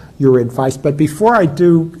your advice. But before I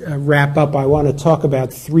do wrap up, I want to talk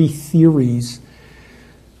about three theories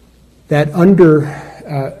that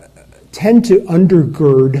tend to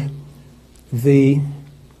undergird the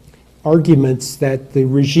arguments that the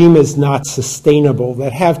regime is not sustainable,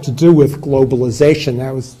 that have to do with globalization.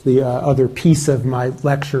 That was the other piece of my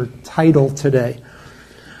lecture title today.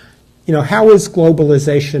 How is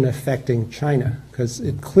globalization affecting China? Because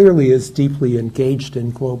it clearly is deeply engaged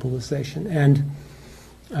in globalization. And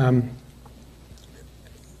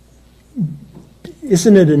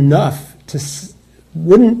isn't it enough to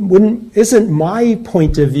isn't my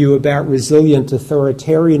point of view about resilient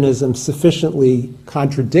authoritarianism sufficiently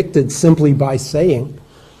contradicted simply by saying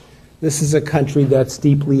this is a country that's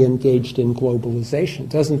deeply engaged in globalization?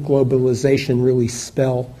 Doesn't globalization really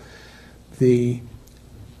spell the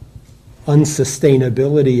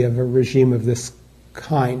unsustainability of a regime of this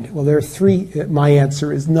kind? Well, there are three. My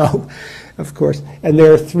answer is no, of course. And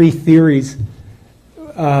there are three theories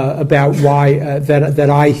about why that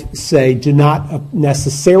I say do not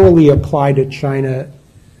necessarily apply to China,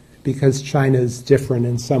 because China is different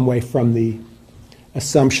in some way from the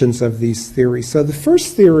assumptions of these theories. So the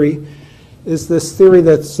first theory is this theory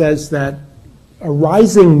that says that a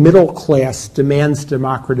rising middle class demands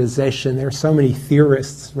democratization. There are so many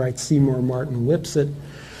theorists, right? Seymour Martin Lipset,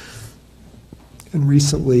 and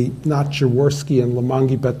recently not Jaworski and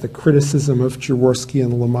Lomonghi, but the criticism of Jaworski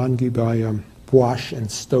and Lomonghi by Wash and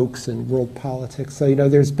Stokes in World Politics. So,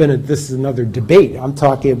 there's been this is another debate. I'm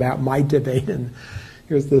talking about my debate, and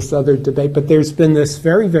here's this other debate. But there's been this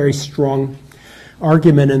very, very strong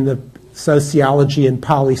argument in the sociology and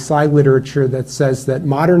poli-sci literature that says that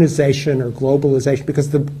modernization or globalization,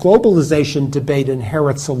 because the globalization debate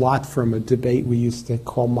inherits a lot from a debate we used to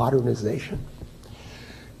call modernization.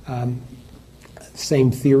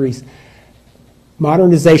 Same theories.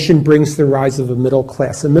 Modernization brings the rise of a middle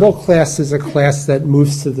class. A middle class is a class that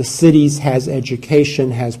moves to the cities, has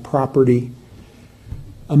education, has property.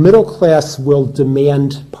 A middle class will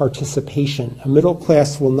demand participation. A middle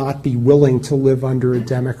class will not be willing to live under a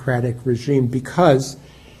democratic regime because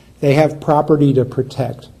they have property to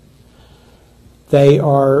protect. They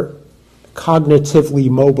are cognitively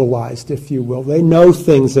mobilized, if you will. They know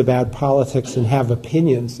things about politics and have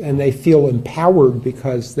opinions, and they feel empowered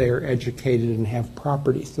because they're educated and have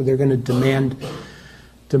property. So they're going to demand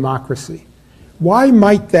democracy. Why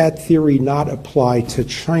might that theory not apply to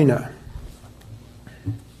China?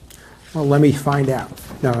 Well, let me find out.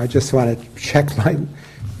 No, I just want to check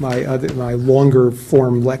my longer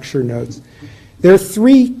form lecture notes. There are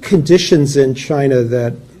three conditions in China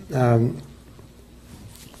that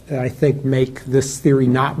I think make this theory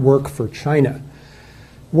not work for China.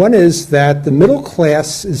 One is that the middle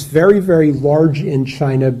class is very, very large in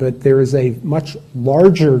China, but there is a much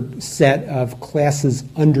larger set of classes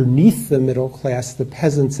underneath the middle class, the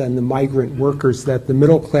peasants and the migrant workers, that the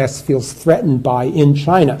middle class feels threatened by in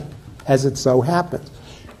China, as it so happens.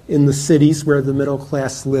 In the cities where the middle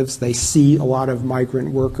class lives, they see a lot of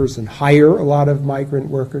migrant workers and hire a lot of migrant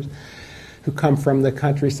workers who come from the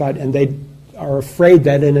countryside, and they are afraid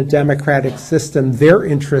that in a democratic system, their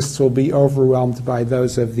interests will be overwhelmed by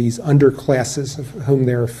those of these underclasses of whom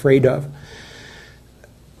they're afraid of.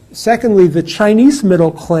 Secondly, the Chinese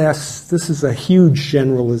middle class, this is a huge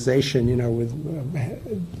generalization, with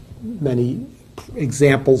many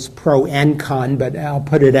examples pro and con, but I'll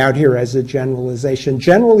put it out here as a generalization,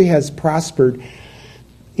 generally has prospered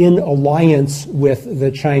in alliance with the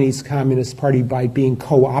Chinese Communist Party by being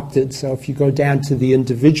co-opted. So if you go down to the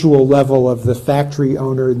individual level of the factory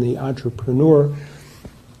owner and the entrepreneur,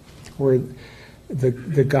 or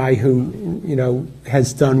the guy who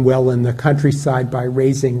has done well in the countryside by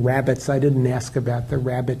raising rabbits. I didn't ask about the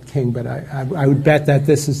Rabbit King, but I would bet that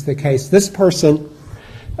this is the case. This person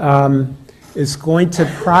is going to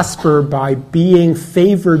prosper by being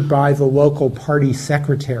favored by the local party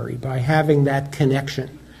secretary, by having that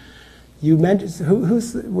connection. You mentioned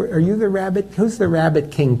are you the rabbit? Who's the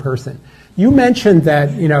Rabbit King person? You mentioned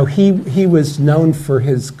that he was known for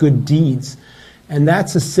his good deeds, and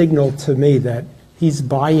that's a signal to me that he's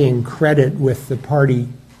buying credit with the party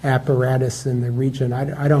apparatus in the region.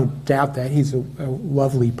 I don't doubt that. He's a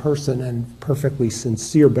lovely person and perfectly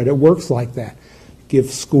sincere, but it works like that.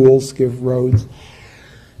 Give schools, give roads.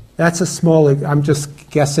 That's a small, I'm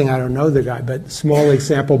just guessing, I don't know the guy, but small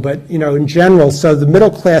example. But, in general, so the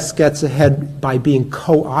middle class gets ahead by being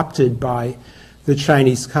co-opted by the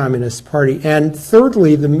Chinese Communist Party. And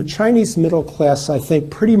thirdly, the Chinese middle class, I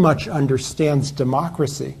think, pretty much understands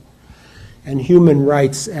democracy and human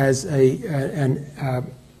rights as a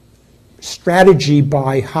strategy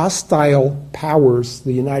by hostile powers,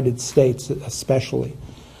 the United States especially,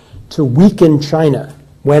 to weaken China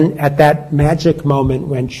when at that magic moment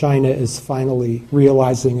when China is finally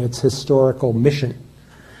realizing its historical mission.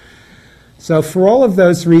 So for all of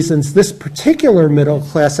those reasons, this particular middle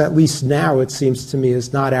class, at least now it seems to me,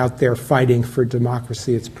 is not out there fighting for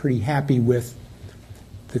democracy. It's pretty happy with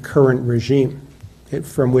the current regime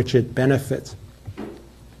from which it benefits.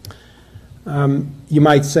 You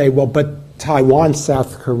might say, well, but Taiwan,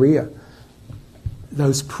 South Korea,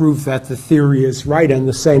 those prove that the theory is right, and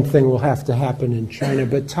the same thing will have to happen in China.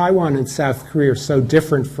 But Taiwan and South Korea are so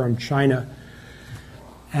different from China,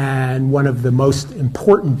 and one of the most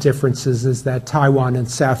important differences is that Taiwan and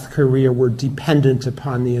South Korea were dependent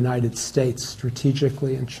upon the United States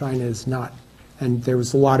strategically, and China is not. And there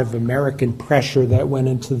was a lot of American pressure that went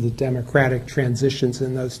into the democratic transitions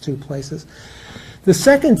in those two places. The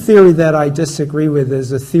second theory that I disagree with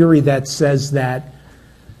is a theory that says that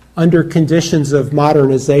under conditions of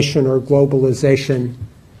modernization or globalization,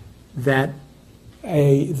 that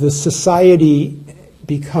the society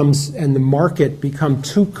becomes and the market become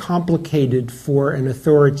too complicated for an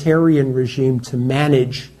authoritarian regime to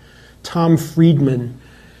manage. Tom Friedman,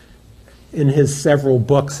 in his several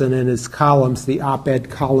books and in his columns, the op-ed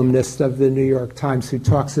columnist of the New York Times who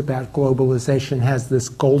talks about globalization, has this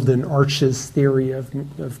golden arches theory of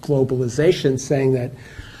globalization, saying that,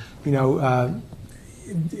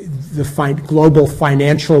 the global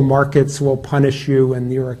financial markets will punish you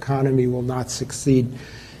and your economy will not succeed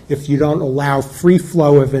if you don't allow free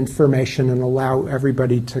flow of information and allow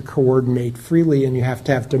everybody to coordinate freely, and you have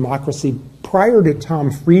to have democracy. Prior to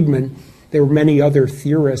Tom Friedman, there were many other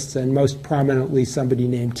theorists, and most prominently somebody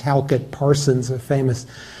named Talcott Parsons, a famous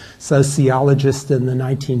sociologist in the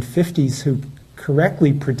 1950s, who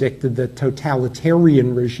correctly predicted that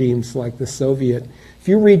totalitarian regimes like the Soviet. If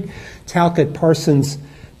you read Talcott Parsons'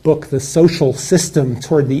 book, The Social System,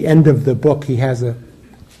 toward the end of the book, he has a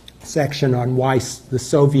section on why the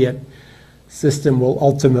Soviet system will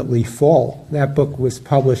ultimately fall. That book was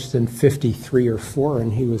published in 53 or 4,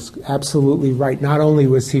 and he was absolutely right. Not only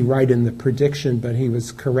was he right in the prediction, but he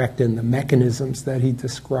was correct in the mechanisms that he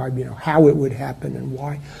described, how it would happen and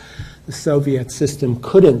why the Soviet system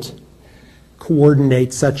couldn't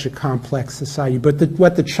coordinate such a complex society. But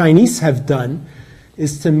what the Chinese have done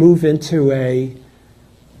is to move into a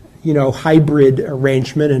hybrid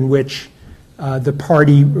arrangement in which the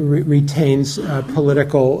party retains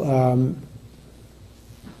political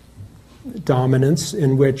dominance,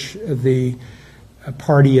 in which the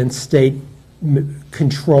party and state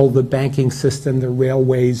control the banking system, the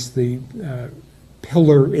railways, the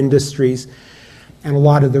pillar industries, and a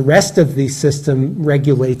lot of the rest of the system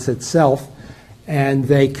regulates itself. and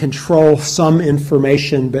they control some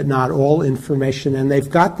information but not all information, and they've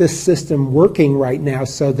got this system working right now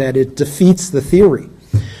so that it defeats the theory.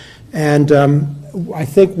 And I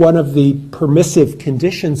think one of the permissive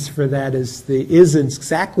conditions for that is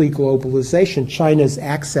exactly globalization, China's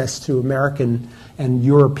access to American and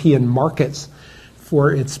European markets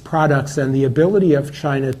for its products, and the ability of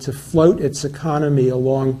China to float its economy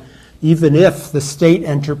along, even if the state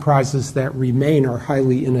enterprises that remain are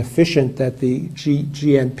highly inefficient, that the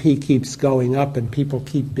GNP keeps going up and people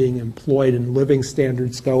keep being employed and living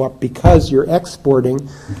standards go up because you're exporting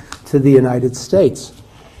to the United States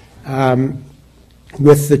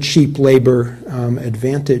with the cheap labor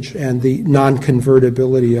advantage. And the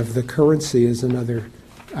non-convertibility of the currency is another,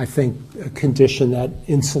 I think, a condition that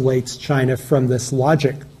insulates China from this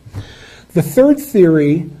logic. The third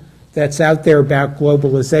theory that's out there about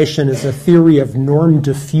globalization is a theory of norm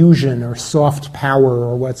diffusion or soft power,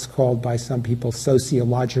 or what's called by some people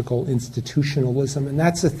sociological institutionalism. And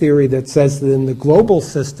that's a theory that says that in the global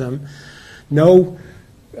system, no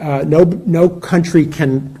country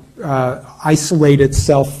can isolate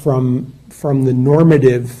itself from the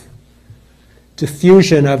normative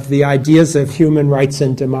diffusion of the ideas of human rights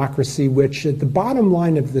and democracy, which at the bottom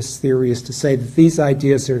line of this theory is to say that these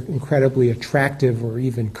ideas are incredibly attractive or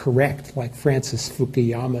even correct, like Francis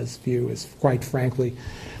Fukuyama's view is, quite frankly,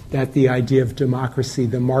 that the idea of democracy,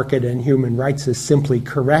 the market, and human rights is simply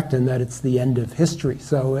correct and that it's the end of history.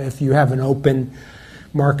 So if you have an open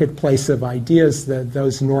marketplace of ideas,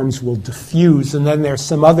 those norms will diffuse. And then there's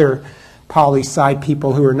some other poli-sci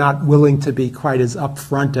people who are not willing to be quite as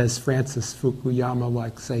upfront as Francis Fukuyama,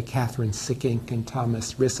 like, say, Catherine Sickink and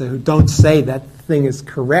Thomas Rissa, who don't say that thing is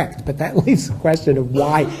correct, but that leaves the question of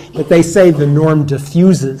why. But they say the norm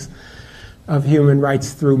diffuses of human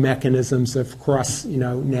rights through mechanisms of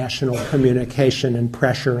national communication and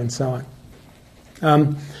pressure and so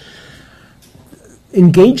on.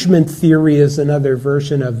 Engagement theory is another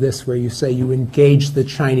version of this, where you say you engage the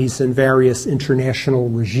Chinese in various international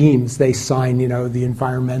regimes. They sign, the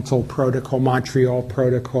Environmental Protocol, Montreal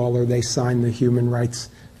Protocol, or they sign the human rights,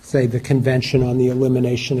 say, the Convention on the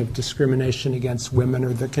Elimination of Discrimination Against Women,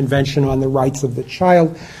 or the Convention on the Rights of the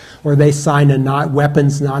Child, or they sign a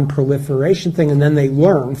weapons non-proliferation thing, and then they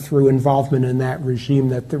learn through involvement in that regime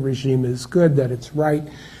that the regime is good, that it's right,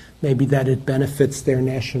 maybe that it benefits their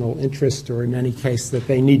national interest, or in any case that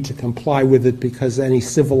they need to comply with it because any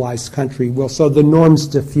civilized country will. So the norms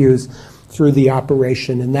diffuse through the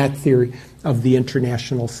operation in that theory of the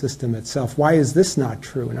international system itself. Why is this not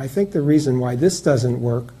true? And I think the reason why this doesn't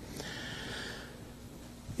work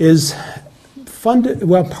is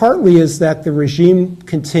partly is that the regime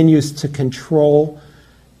continues to control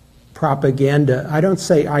propaganda. I don't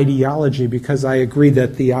say ideology because I agree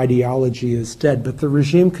that the ideology is dead, but the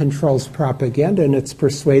regime controls propaganda, and it's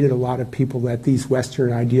persuaded a lot of people that these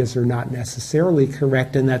Western ideas are not necessarily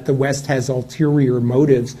correct and that the West has ulterior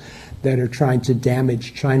motives that are trying to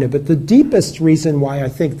damage China. But the deepest reason why I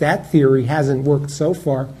think that theory hasn't worked so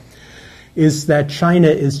far is that China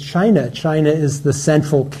is China. China is the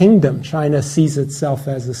central kingdom. China sees itself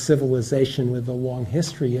as a civilization with a long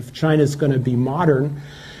history. If China is going to be modern,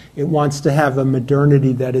 it wants to have a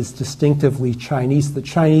modernity that is distinctively Chinese. The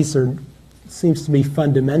Chinese seems to be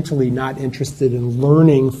fundamentally not interested in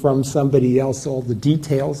learning from somebody else all the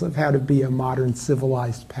details of how to be a modern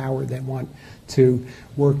civilized power. They want to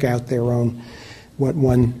work out their own, what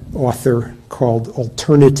one author called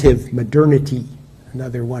alternative modernity,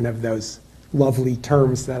 another one of those lovely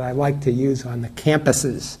terms that I like to use on the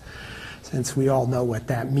campuses, since we all know what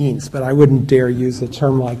that means. But I wouldn't dare use a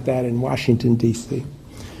term like that in Washington, D.C.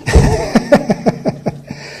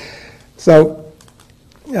 So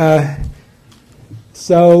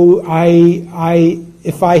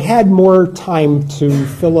if I had more time to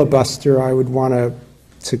filibuster, I would want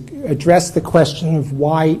to address the question of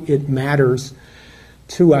why it matters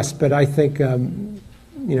to us. But I think,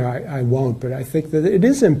 I won't. But I think that it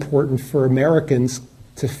is important for Americans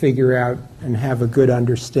to figure out and have a good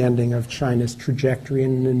understanding of China's trajectory.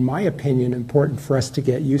 And in my opinion, important for us to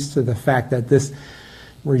get used to the fact that this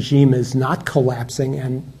regime is not collapsing,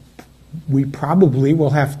 and we probably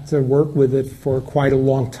will have to work with it for quite a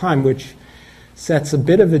long time, which sets a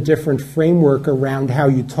bit of a different framework around how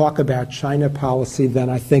you talk about China policy than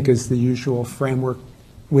I think is the usual framework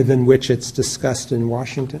within which it's discussed in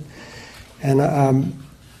Washington. And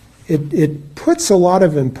it puts a lot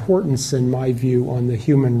of importance, in my view, on the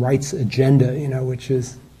human rights agenda, which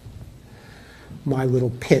is my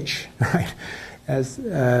little pitch, right? As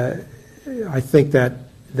I think that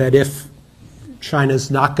if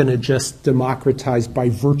China's not going to just democratize by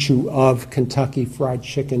virtue of Kentucky Fried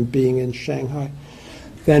Chicken being in Shanghai,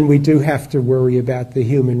 then we do have to worry about the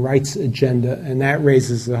human rights agenda, and that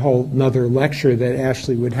raises a whole another lecture that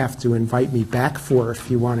Ashley would have to invite me back for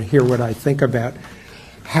if you want to hear what I think about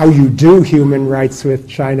how you do human rights with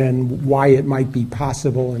China and why it might be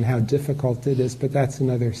possible and how difficult it is, but that's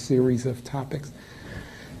another series of topics.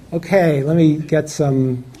 Okay, let me get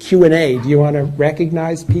some Q&A. Do you want to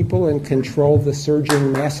recognize people and control the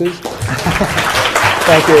surging masses?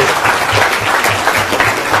 Thank you.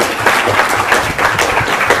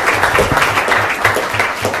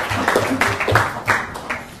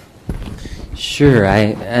 Sure.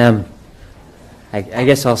 I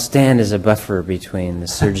guess I'll stand as a buffer between the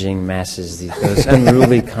surging masses, those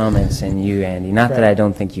unruly comments, and you, Andy. Not that I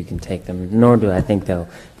don't think you can take them, nor do I think they'll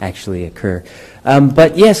actually occur.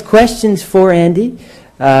 But yes, questions for Andy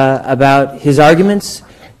about his arguments.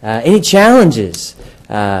 Any challenges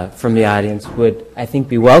from the audience would, I think,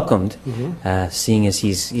 be welcomed, seeing as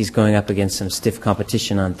he's going up against some stiff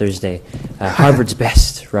competition on Thursday. Harvard's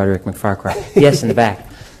best, Roderick McFarquhar. Yes, in the back.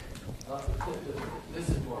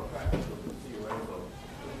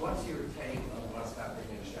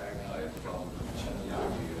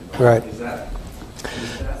 Right. Is that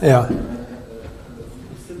yeah.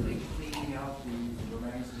 simply cleaning out the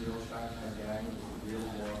remains of the old Shanghai gang with the real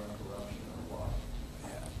war on corruption or what?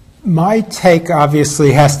 My take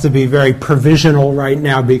obviously has to be very provisional right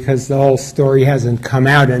now because the whole story hasn't come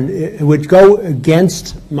out, and it would go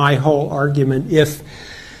against my whole argument if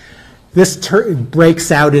this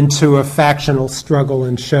breaks out into a factional struggle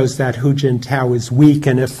and shows that Hu Jintao is weak,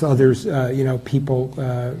 and if others, people,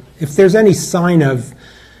 if there's any sign of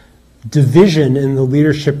division in the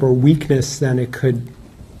leadership or weakness, then it could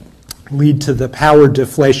lead to the power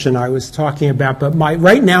deflation I was talking about. But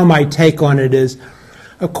right now my take on it is,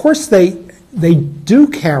 of course they do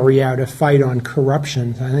carry out a fight on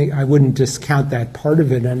corruption. I think I wouldn't discount that part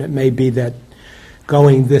of it, and it may be that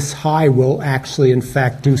going this high will actually in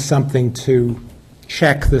fact do something to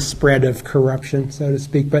check the spread of corruption, so to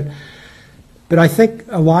speak. But I think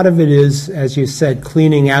a lot of it is, as you said,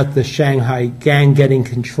 cleaning out the Shanghai gang, getting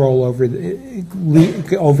control over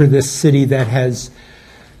this city that has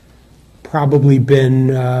probably been,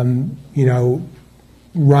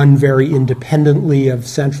 run very independently of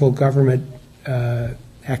central government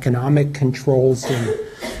economic controls and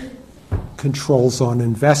controls on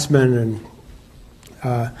investment.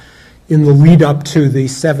 And in the lead up to the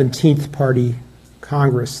 17th Party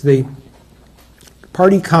Congress, the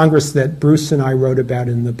Party Congress that Bruce and I wrote about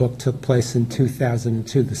in the book took place in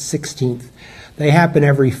 2002, the 16th. They happen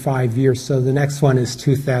every 5 years, so the next one is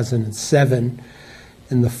 2007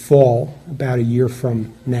 in the fall, about a year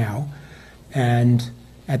from now. And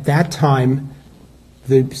at that time,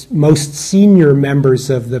 the most senior members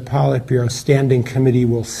of the Politburo Standing Committee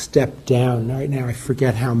will step down. Right now I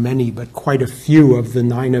forget how many, but quite a few of the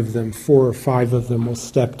 9 of them, 4 or 5 of them will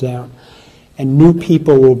step down. And new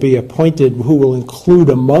people will be appointed who will include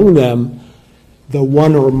among them the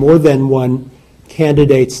one or more than one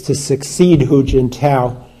candidates to succeed Hu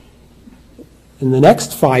Jintao in the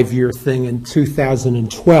next 5-year thing in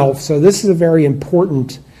 2012. So this is a very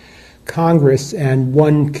important Congress, and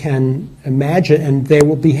one can imagine, and they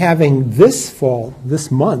will be having this fall,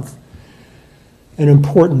 this month, an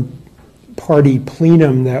important party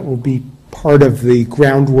plenum that will be part of the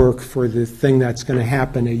groundwork for the thing that's going to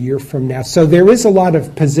happen a year from now. So there is a lot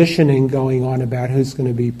of positioning going on about who's going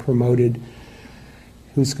to be promoted,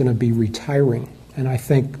 who's going to be retiring. And I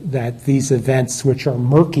think that these events, which are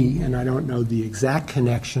murky, and I don't know the exact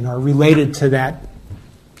connection, are related to that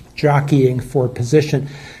jockeying for position.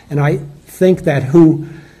 And I think that Hu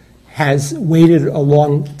has waited a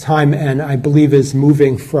long time and I believe is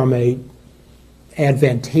moving from a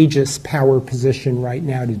advantageous power position right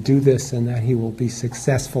now to do this, and that he will be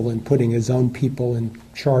successful in putting his own people in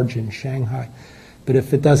charge in Shanghai. But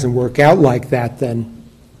if it doesn't work out like that, then,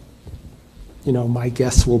 my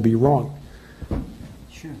guess will be wrong.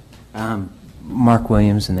 Sure. Mark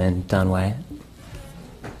Williams and then Don Wyatt.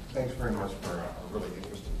 Thanks very much for a really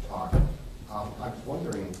interesting talk. I was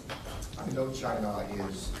wondering, I know China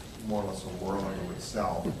is more or less a world unto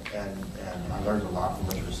itself, and I learned a lot from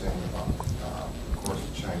what you were saying about, of course,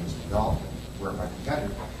 the Chinese development, where my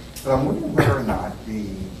competitor. But I'm wondering whether or not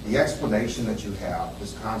the explanation that you have,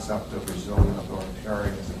 this concept of resilient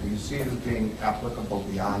authoritarianism, do you see it as being applicable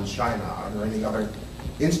beyond China? Are there any other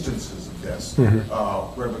instances of this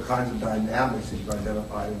where the kinds of dynamics that you've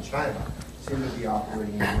identified in China seem to be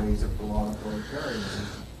operating in ways that belong to authoritarianism?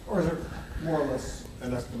 Or is it more or less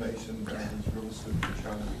an estimation that is realistic for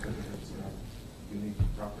China because of its unique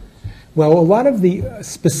properties? Well, a lot of the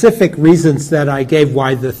specific reasons that I gave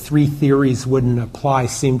why the three theories wouldn't apply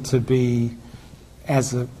seem to be,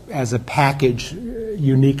 as a package,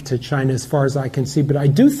 unique to China as far as I can see. But I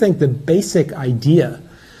do think the basic idea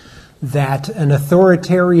that an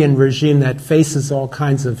authoritarian regime that faces all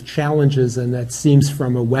kinds of challenges and that seems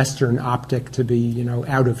from a Western optic to be,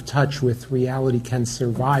 out of touch with reality can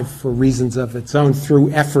survive for reasons of its own through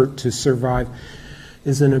effort to survive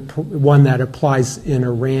is one that applies in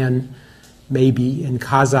Iran, maybe in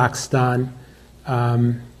Kazakhstan,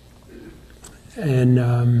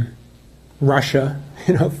 and Russia,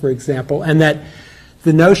 for example, and that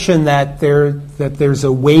the notion that there's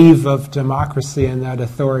a wave of democracy and that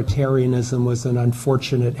authoritarianism was an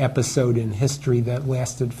unfortunate episode in history that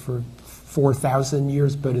lasted for 4,000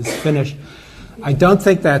 years but is finished. I don't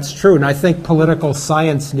think that's true, and I think political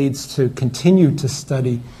science needs to continue to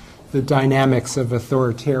study the dynamics of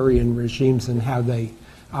authoritarian regimes and how they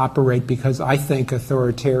operate, because I think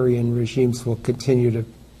authoritarian regimes will continue to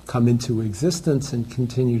come into existence and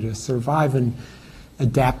continue to survive and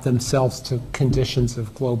adapt themselves to conditions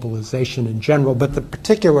of globalization in general. But the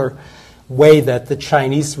particular way that the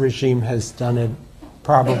Chinese regime has done it,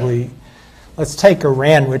 probably, let's take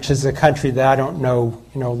Iran, which is a country that I don't know,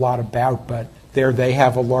 a lot about, but there they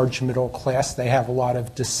have a large middle class, they have a lot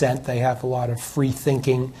of dissent, they have a lot of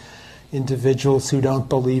free-thinking individuals who don't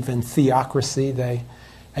believe in theocracy,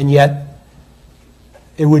 and yet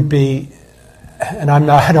it would be, and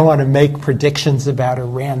I don't want to make predictions about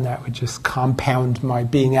Iran, that would just compound my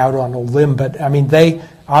being out on a limb, but I mean, they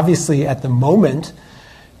obviously at the moment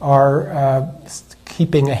are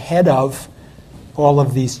keeping ahead of all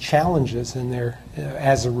of these challenges in their,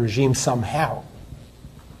 as a regime somehow.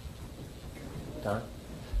 Don?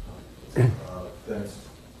 Thanks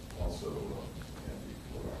also, Andy,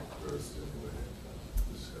 for a very stimulating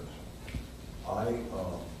discussion.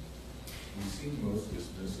 You seem most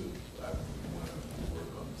dismissive, I want to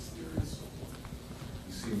work on this theory somewhat.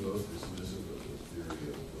 You seem most dismissive of the theory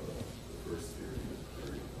of the first theory, the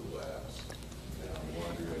theory of collapse. And I'm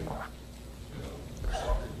wondering,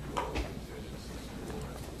 talking to all the contingencies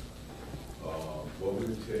what would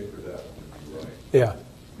it take for that to be right? Yeah.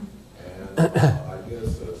 And I guess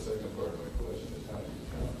the second part of my question is, how do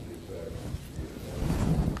you get back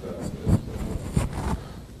to the fact that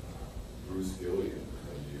Bruce Gillian,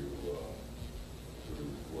 and you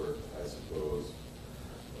work, I suppose,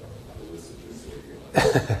 elicitously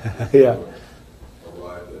Yeah.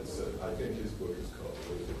 arrived at, I think his book is called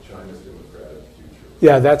China's Democratic Future.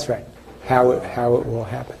 Yeah, that's right. How it will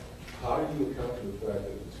happen. How do you account for the fact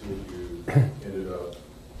that the two of you ended up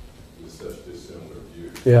with such dissimilar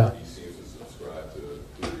views? Yeah. He seems to subscribe to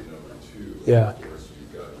theory number 2. Yeah. Of course,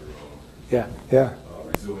 you've got your own Yeah.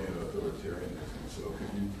 resilient authoritarianism. So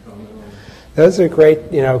could you comment on that? Those are great,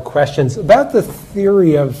 questions. About the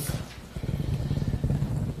theory of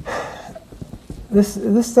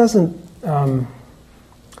this doesn't, I'm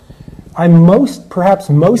perhaps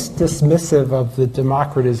most dismissive of the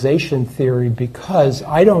democratization theory because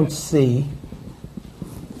I don't see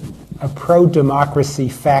a pro-democracy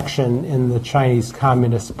faction in the Chinese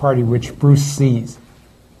Communist Party, which Bruce sees.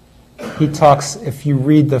 He talks, if you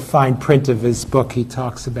read the fine print of his book, he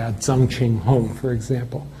talks about Zheng Qinghong, for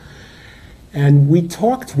example. And we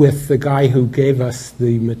talked with the guy who gave us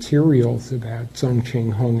the materials about Zheng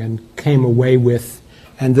Qinghong and came away with,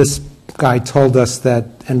 and this guy told us that,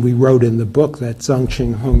 and we wrote in the book, that Zheng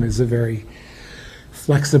Qinghong is a very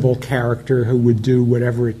flexible character who would do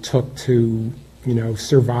whatever it took to,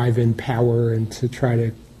 survive in power and to try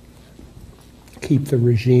to keep the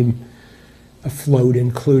regime afloat,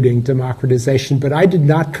 including democratization. But I did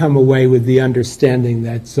not come away with the understanding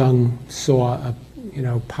that Zheng saw a,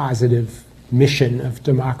 positive mission of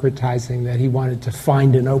democratizing, that he wanted to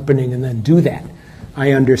find an opening and then do that.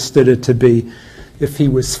 I understood it to be, if he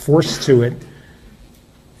was forced to it,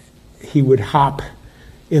 he would hop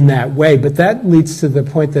in that way. But that leads to the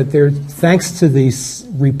point that thanks to the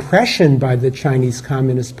repression by the Chinese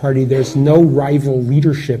Communist Party, there's no rival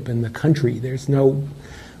leadership in the country. There's no,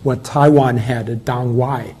 what Taiwan had, a Dang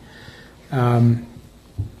Wai.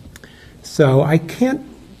 So I can't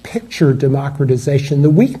picture democratization. The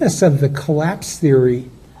weakness of the collapse theory,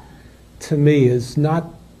 to me, is that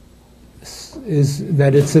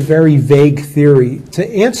it's a very vague theory. To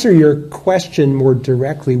answer your question more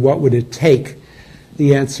directly, what would it take?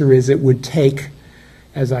 The answer is it would take,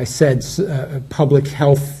 as I said, a public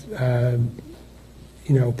health,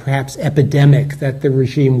 perhaps epidemic that the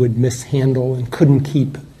regime would mishandle and couldn't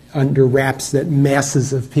keep under wraps, that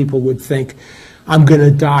masses of people would think I'm going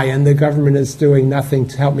to die and the government is doing nothing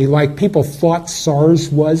to help me, like people thought SARS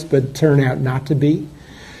was, but turned out not to be,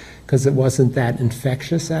 because it wasn't that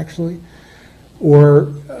infectious, actually.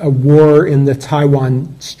 Or a war in the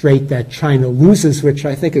Taiwan Strait that China loses, which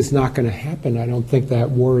I think is not going to happen. I don't think that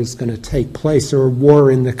war is going to take place. Or a war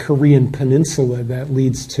in the Korean Peninsula that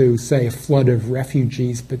leads to, say, a flood of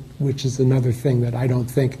refugees, but which is another thing that I don't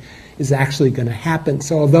think is actually going to happen.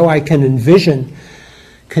 So although I can envision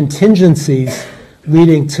contingencies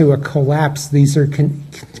leading to a collapse, these are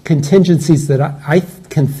contingencies that I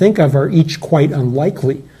can think of are each quite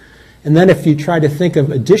unlikely. And then if you try to think of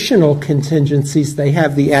additional contingencies, they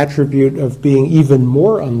have the attribute of being even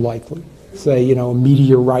more unlikely. Say, a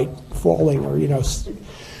meteorite falling, or,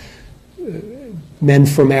 men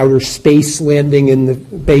from outer space landing in the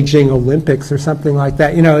Beijing Olympics or something like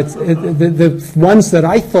that. The ones that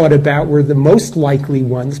I thought about were the most likely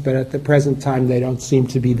ones, but at the present time they don't seem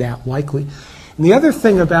to be that likely. And the other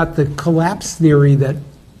thing about the collapse theory that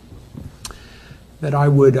I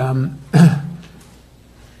would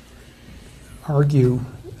argue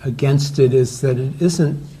against it is that it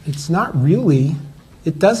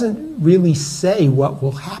doesn't really say what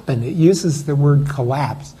will happen. It uses the word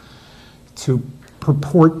collapse to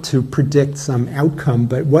purport to predict some outcome,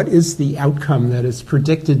 but what is the outcome that is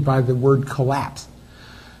predicted by the word collapse?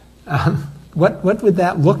 What would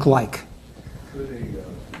that look like? Could there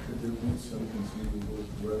be some conceivable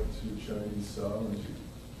threat to Chinese sovereignty?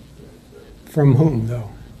 From whom,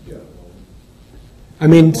 though? Yeah. I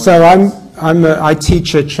mean, so I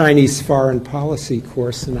teach a Chinese foreign policy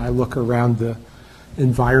course, and I look around the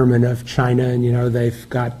environment of China, and they've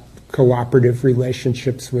got cooperative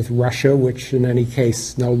relationships with Russia, which in any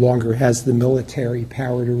case no longer has the military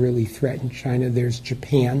power to really threaten China. There's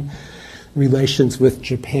Japan. Relations with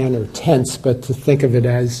Japan are tense, but to think of it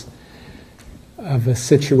as of a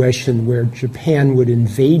situation where Japan would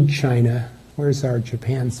invade China, where's our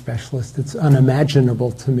Japan specialist? It's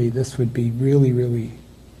unimaginable to me. This would be really, really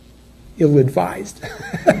ill-advised.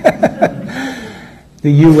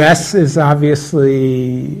 The U.S. is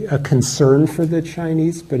obviously a concern for the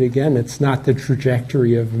Chinese, but again, it's not the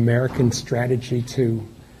trajectory of American strategy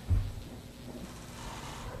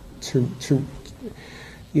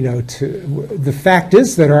the fact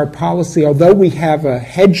is that our policy, although we have a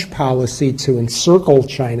hedge policy to encircle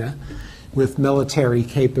China with military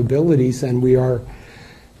capabilities, and we are,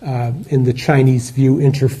 in the Chinese view,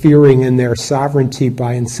 interfering in their sovereignty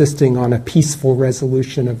by insisting on a peaceful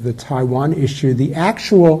resolution of the Taiwan issue, the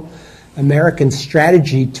actual American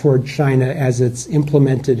strategy toward China as it's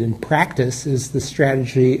implemented in practice is the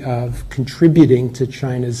strategy of contributing to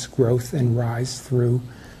China's growth and rise through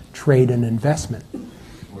trade and investment.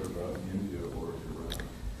 What about India or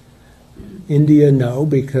Iran? India, no,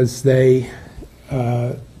 because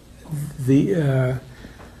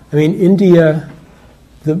India,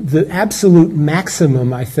 the absolute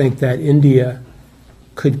maximum I think that India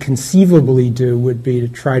could conceivably do would be to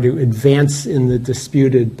try to advance in the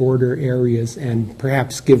disputed border areas and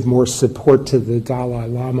perhaps give more support to the Dalai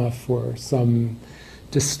Lama for some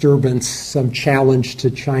disturbance, some challenge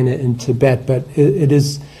to China in Tibet. But it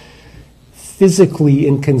is physically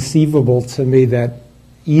inconceivable to me that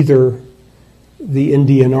either the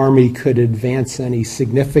Indian army could advance any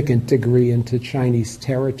significant degree into Chinese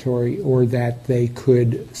territory, or that they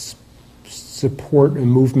could support a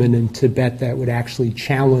movement in Tibet that would actually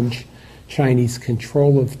challenge Chinese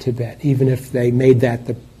control of Tibet, even if they made that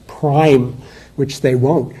the prime, which they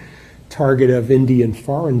won't, target of Indian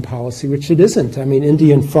foreign policy, which it isn't. I mean,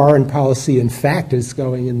 Indian foreign policy, in fact, is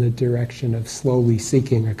going in the direction of slowly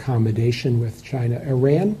seeking accommodation with China.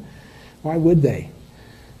 Iran, why would they?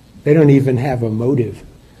 They don't even have a motive,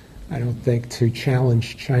 I don't think, to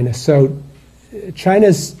challenge China. So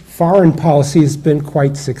China's foreign policy has been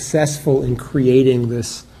quite successful in creating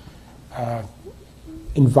this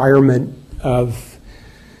environment of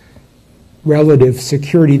relative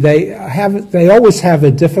security. They always have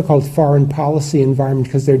a difficult foreign policy environment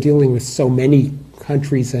because they're dealing with so many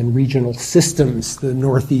countries and regional systems. The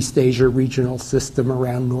Northeast Asia regional system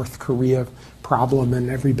around North Korea problem and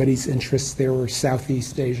everybody's interests there, or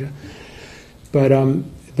Southeast Asia. But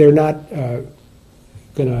they're not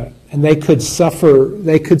gonna, and they could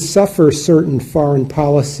suffer certain foreign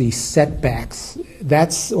policy setbacks.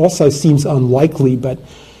 That also seems unlikely, but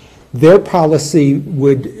their policy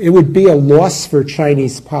would be a loss for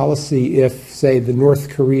Chinese policy if, say, the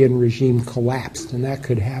North Korean regime collapsed, and that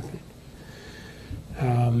could happen.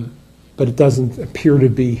 But it doesn't appear to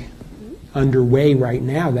be underway right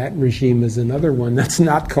now. That regime is another one that's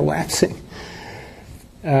not collapsing.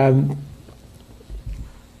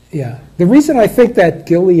 Yeah. The reason I think that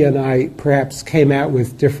Gilly and I perhaps came out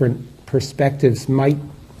with different perspectives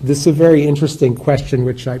this is a very interesting question,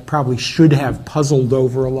 which I probably should have puzzled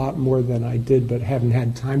over a lot more than I did, but haven't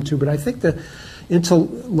had time to. But I think the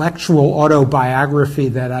intellectual autobiography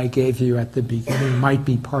that I gave you at the beginning might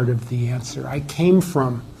be part of the answer. I came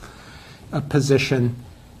from a position,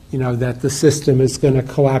 that the system is going to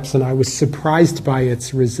collapse, and I was surprised by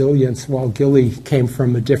its resilience, while Gilly came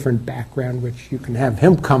from a different background, which you can have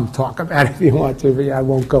him come talk about if you want to, but I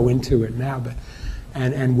won't go into it now. But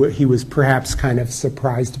and he was perhaps kind of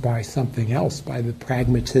surprised by something else, by the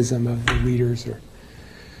pragmatism of the leaders.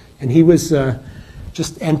 And he was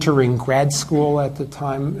just entering grad school at the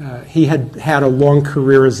time. He had had a long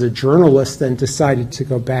career as a journalist and decided to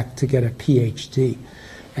go back to get a PhD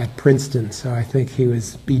at Princeton. So I think he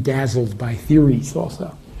was bedazzled by theories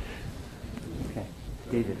also. Okay.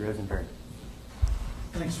 David Rosenberg.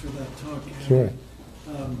 Thanks for that talk, Andy. Sure.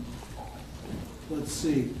 Let's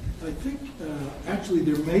see. I think actually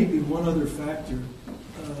there may be one other factor.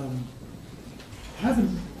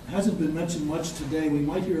 Hasn't been mentioned much today. We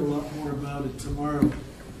might hear a lot more about it tomorrow.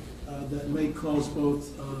 That may cause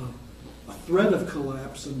both a threat of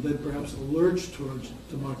collapse and then perhaps a lurch towards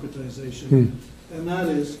democratization. And that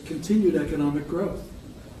is continued economic growth.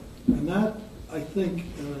 And that, I think,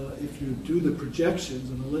 if you do the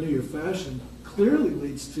projections in a linear fashion, clearly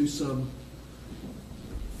leads to some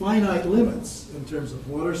finite limits in terms of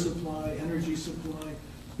water supply, energy supply,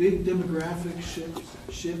 big demographic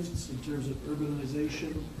shifts in terms of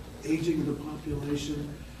urbanization, aging of the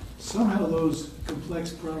population. Somehow those complex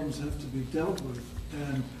problems have to be dealt with.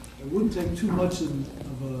 And it wouldn't take too much of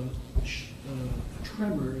a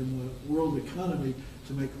tremor in the world economy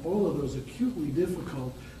to make all of those acutely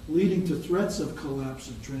difficult, leading to threats of collapse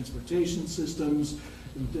of transportation systems,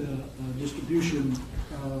 distribution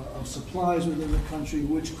of supplies within the country,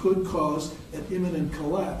 which could cause an imminent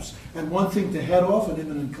collapse. And one thing to head off an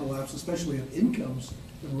imminent collapse, especially of incomes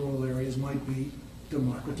in rural areas, might be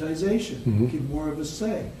democratization, give more of a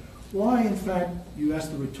say. Why, in fact, you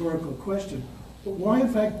asked the rhetorical question, but why,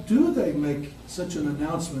 in fact, do they make such an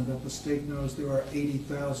announcement that the state knows there are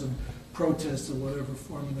 80,000 protests or whatever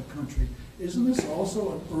form in the country? Isn't this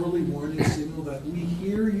also an early warning signal that we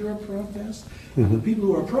hear your protest? And the people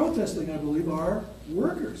who are protesting, I believe, are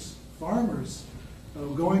workers, farmers,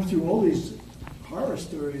 going through all these horror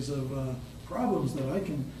stories of problems that I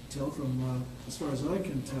can tell from as far as I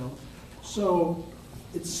can tell. So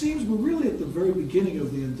it seems we're really at the very beginning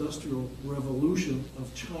of the Industrial Revolution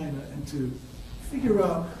of China, and to figure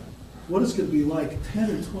out what it's going to be like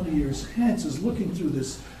 10 or 20 years hence is looking through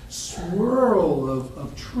this swirl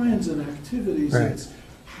of trends and activities. Right. It's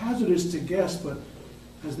hazardous to guess, but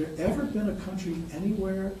has there ever been a country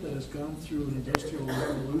anywhere that has gone through an industrial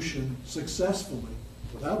revolution successfully,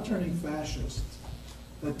 without turning fascist,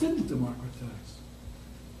 that didn't democratize?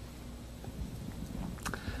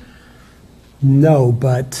 No,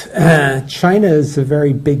 but China is a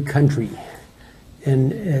very big country,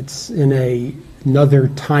 and it's in another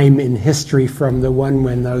time in history from the one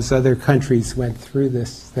when those other countries went through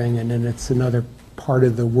this thing, and then it's another part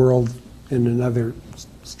of the world in another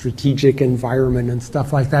strategic environment and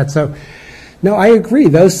stuff like that. So, no, I agree.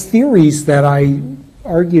 Those theories that I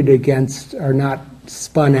argued against are not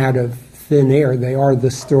spun out of thin air. They are the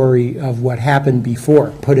story of what happened before,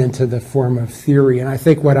 put into the form of theory. And I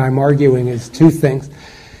think what I'm arguing is two things.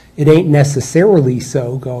 It ain't necessarily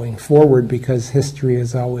so going forward, because history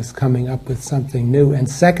is always coming up with something new. And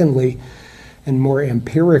secondly, and more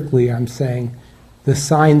empirically, I'm saying the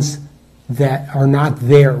signs that are not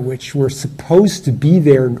there, which were supposed to be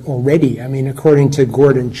there already. I mean, according to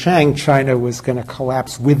Gordon Chang, China was going to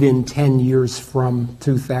collapse within 10 years from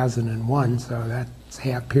 2001, so that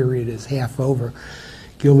half period is half over.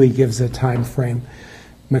 Gilly gives a time frame.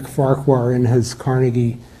 McFarquhar in his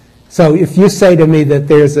Carnegie. So if you say to me that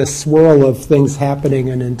there's a swirl of things happening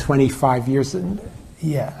and in 25 years,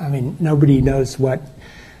 yeah, I mean, nobody knows what.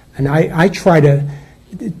 And I try to,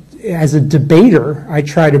 as a debater, I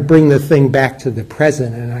try to bring the thing back to the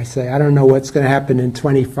present, and I say, I don't know what's going to happen in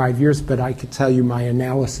 25 years, but I could tell you my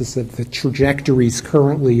analysis of the trajectories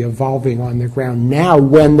currently evolving on the ground now,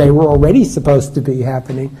 when they were already supposed to be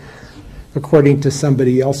happening, according to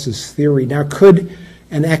somebody else's theory. Now, could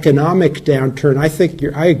an economic downturn,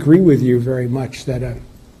 I agree with you very much that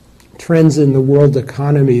trends in the world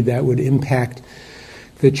economy that would impact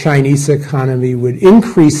the Chinese economy would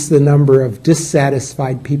increase the number of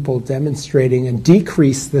dissatisfied people demonstrating and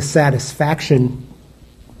decrease the satisfaction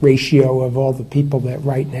ratio of all the people that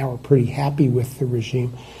right now are pretty happy with the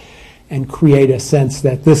regime. and create a sense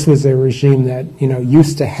that this was a regime that, you know,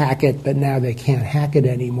 used to hack it, but now they can't hack it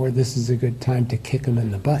anymore. This is a good time to kick them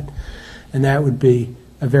in the butt. And that would be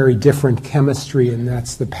a very different chemistry, and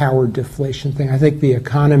that's the power deflation thing. I think the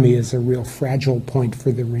economy is a real fragile point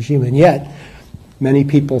for the regime, and yet many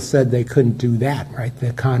people said they couldn't do that, right? The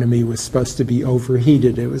economy was supposed to be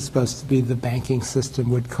overheated. It was supposed to be the banking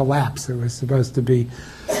system would collapse. It was supposed to be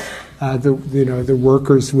the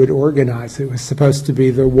workers would organize. It was supposed to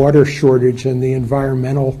be the water shortage and the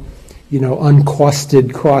environmental,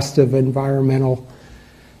 uncosted cost of environmental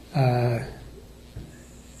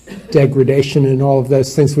degradation and all of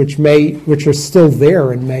those things, which are still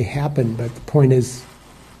there and may happen. But the point is,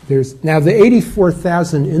 now the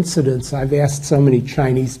 84,000 incidents. I've asked so many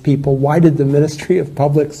Chinese people, why did the Ministry of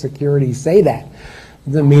Public Security say that?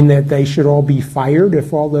 Does it mean that they should all be fired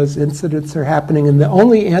if all those incidents are happening? And the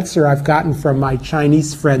only answer I've gotten from my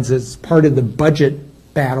Chinese friends is part of the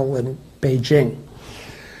budget battle in Beijing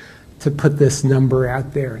to put this number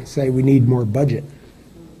out there and say we need more budget.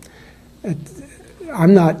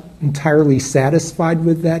 I'm not entirely satisfied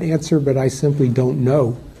with that answer, but I simply don't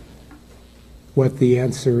know what the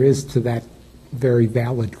answer is to that very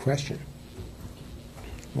valid question,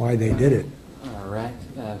 why they did it. All right.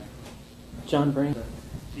 John Brain.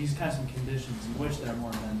 These kinds of conditions in which there are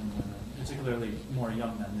more men than women, particularly more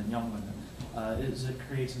young men than young women, it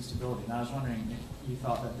creates instability. And I was wondering if you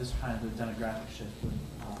thought that this kind of a demographic shift would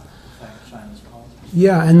affect China's politics.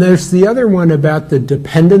 Yeah, and there's the other one about the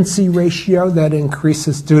dependency ratio that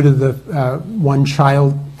increases due to the one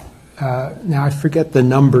child. Now, I forget the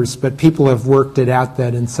numbers, but people have worked it out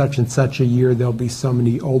that in such and such a year there'll be so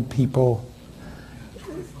many old people.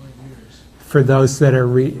 For those that are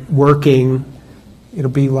working,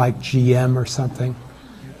 it'll be like GM or something.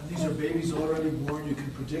 Yeah, these are babies already born. You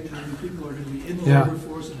can predict how many people are going to be in the Yeah. labor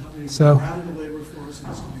force and how many So- are out of the labor force,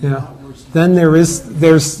 and it's going to be a Yeah. lot worse. Then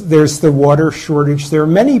there's the water shortage. There are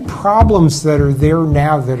many problems that are there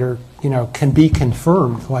now that are, can be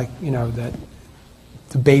confirmed, like, that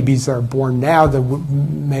the babies are born now, the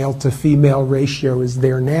male to female ratio is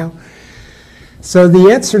there now. So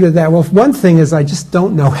the answer to that, well, one thing is I just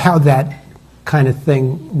don't know how that kind of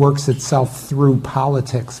thing works itself through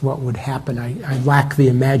politics, what would happen. I lack the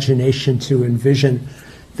imagination to envision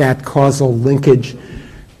that causal linkage.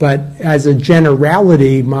 But as a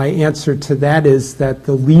generality, my answer to that is that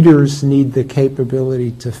the leaders need the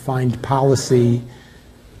capability to find policy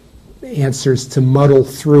answers to muddle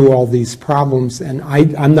through all these problems. And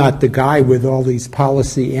I'm not the guy with all these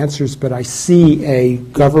policy answers, but I see a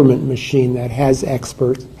government machine that has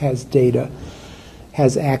experts, has data,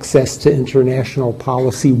 has access to international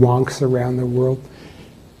policy wonks around the world,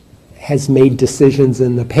 has made decisions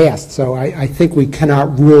in the past. So I think we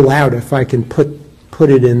cannot rule out, if I can put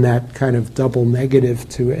it in that kind of double negative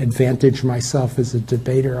to advantage myself as a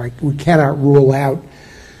debater, we cannot rule out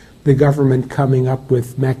the government coming up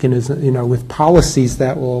with mechanisms, with policies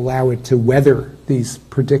that will allow it to weather these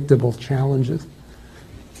predictable challenges.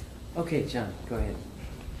 Okay, John, go ahead.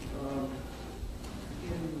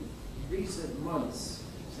 In recent months,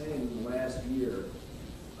 say in the last year,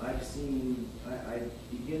 I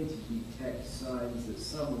begin to detect signs that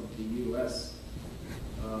some of the U.S.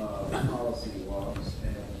 Policy wonks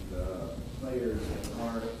and players in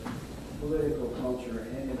our political culture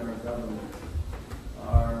and in our government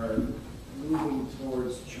are moving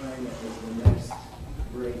towards China as the next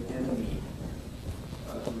great enemy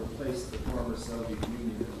to replace the former Soviet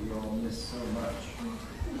Union that we all miss so much.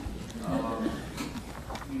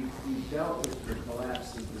 We've dealt with the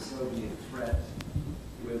collapse of the Soviet threat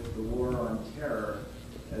with the war on terror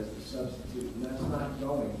as the substitute, and that's not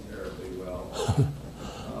going terribly well.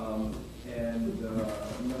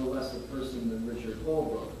 No less a person than Richard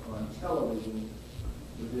Holbrooke on television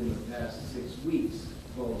within the past 6 weeks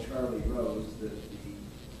told Charlie Rose that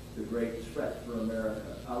the great threat for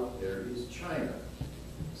America out there is China.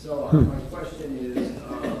 So my question is,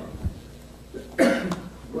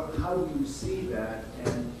 how do you see that?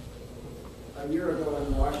 And a year ago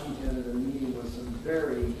in Washington at a meeting with some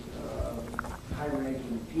very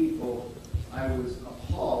high-ranking people, I was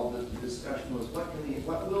appalled that the discussion was,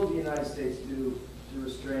 what will the United States do to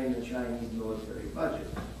restrain the Chinese military budget?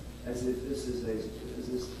 As if this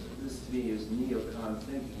to me is neocon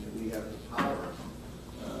thinking, that we have the power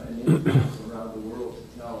and influence around the world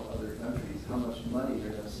to tell other countries how much money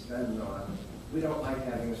they're going to spend on. We don't like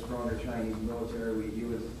having a stronger Chinese military. We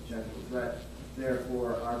view it as a potential threat.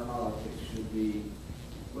 Therefore, our politics should be,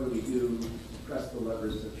 what do we do? Press the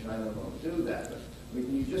levers that China won't do that. But,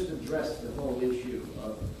 can you just address the whole issue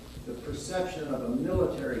of the perception of a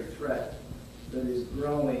military threat that is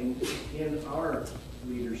growing in our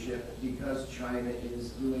leadership because China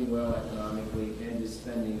is doing well economically and is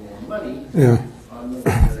spending more money on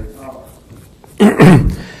military power.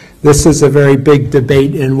 This is a very big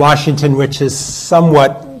debate in Washington, which is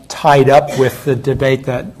somewhat tied up with the debate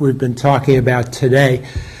that we've been talking about today.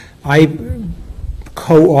 I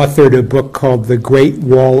co-authored a book called The Great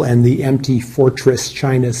Wall and the Empty Fortress,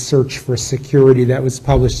 China's Search for Security, that was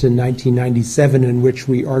published in 1997, in which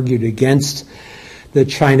we argued against the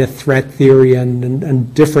China threat theory,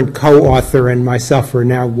 and different co-author and myself are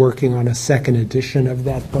now working on a second edition of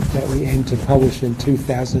that book that we aim to publish in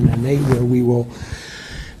 2008, where we will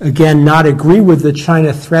again not agree with the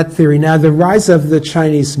China threat theory. Now, the rise of the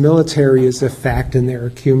Chinese military is a fact, and they're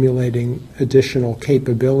accumulating additional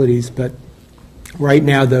capabilities, but right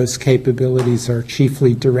now those capabilities are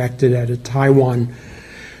chiefly directed at a Taiwan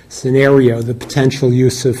scenario, the potential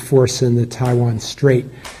use of force in the Taiwan Strait.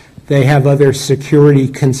 They have other security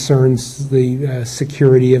concerns, the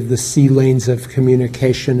security of the sea lanes of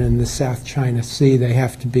communication in the South China Sea. They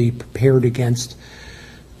have to be prepared against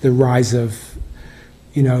the rise of,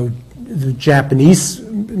 the Japanese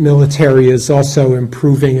military is also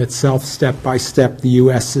improving itself step by step. The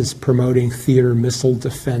U.S. is promoting theater missile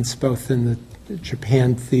defense, both in the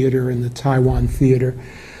Japan theater and the Taiwan theater.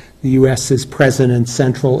 The U.S. is present in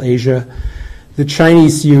Central Asia. The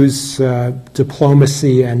Chinese use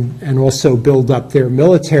diplomacy and also build up their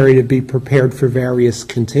military to be prepared for various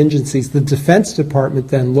contingencies. The Defense Department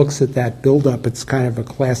then looks at that buildup. It's kind of a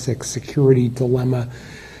classic security dilemma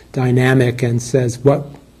dynamic, and says what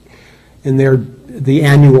in the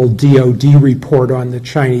annual DoD report on the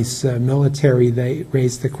Chinese military, they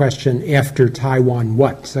raised the question, after Taiwan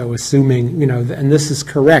what? So assuming, and this is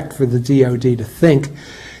correct for the DoD to think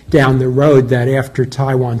down the road that after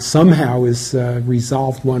Taiwan somehow is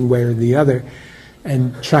resolved one way or the other,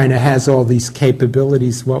 and China has all these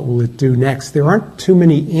capabilities, what will it do next? There aren't too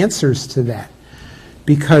many answers to that,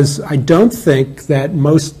 because I don't think that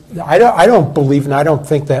I don't believe, and I don't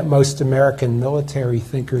think that most American military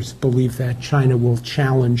thinkers believe that China will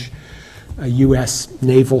challenge a U.S.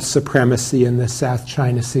 naval supremacy in the South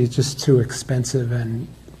China Sea. It's just too expensive, and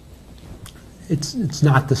it's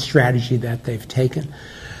not the strategy that they've taken.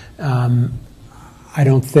 I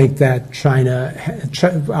don't think that China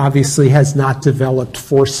obviously has not developed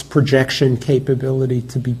force projection capability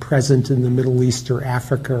to be present in the Middle East or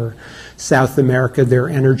Africa or South America. Their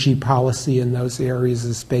energy policy in those areas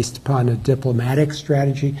is based upon a diplomatic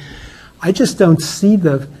strategy. I just don't see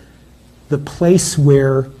the place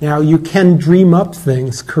where, now you can dream up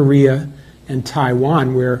things, Korea and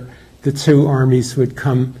Taiwan, where the two armies would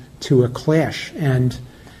come to a clash, and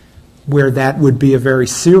where that would be a very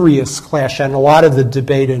serious clash. And a lot of the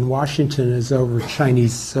debate in Washington is over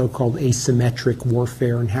Chinese so-called asymmetric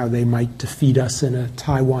warfare and how they might defeat us in a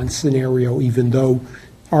Taiwan scenario, even though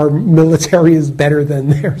our military is better than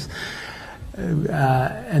theirs,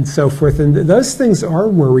 and so forth. And those things are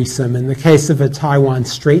worrisome. In the case of a Taiwan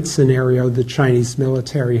Strait scenario, the Chinese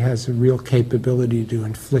military has a real capability to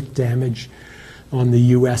inflict damage on the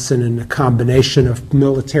U.S., and in a combination of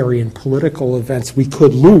military and political events, we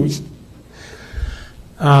could lose.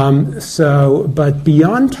 But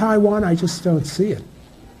beyond Taiwan, I just don't see it.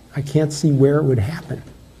 I can't see where it would happen.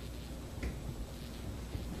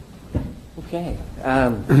 Okay.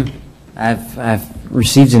 I've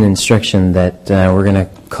received an instruction that we're going to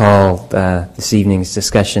call this evening's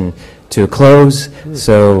discussion to a close.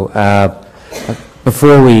 So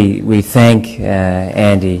before we thank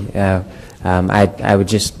Andy, I would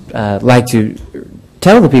just like to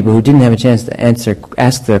tell the people who didn't have a chance to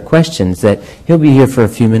ask their questions that he'll be here for a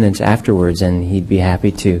few minutes afterwards, and he'd be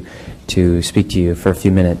happy to speak to you for a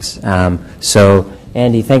few minutes. So,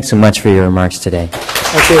 Andy, thanks so much for your remarks today.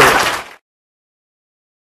 Thank you.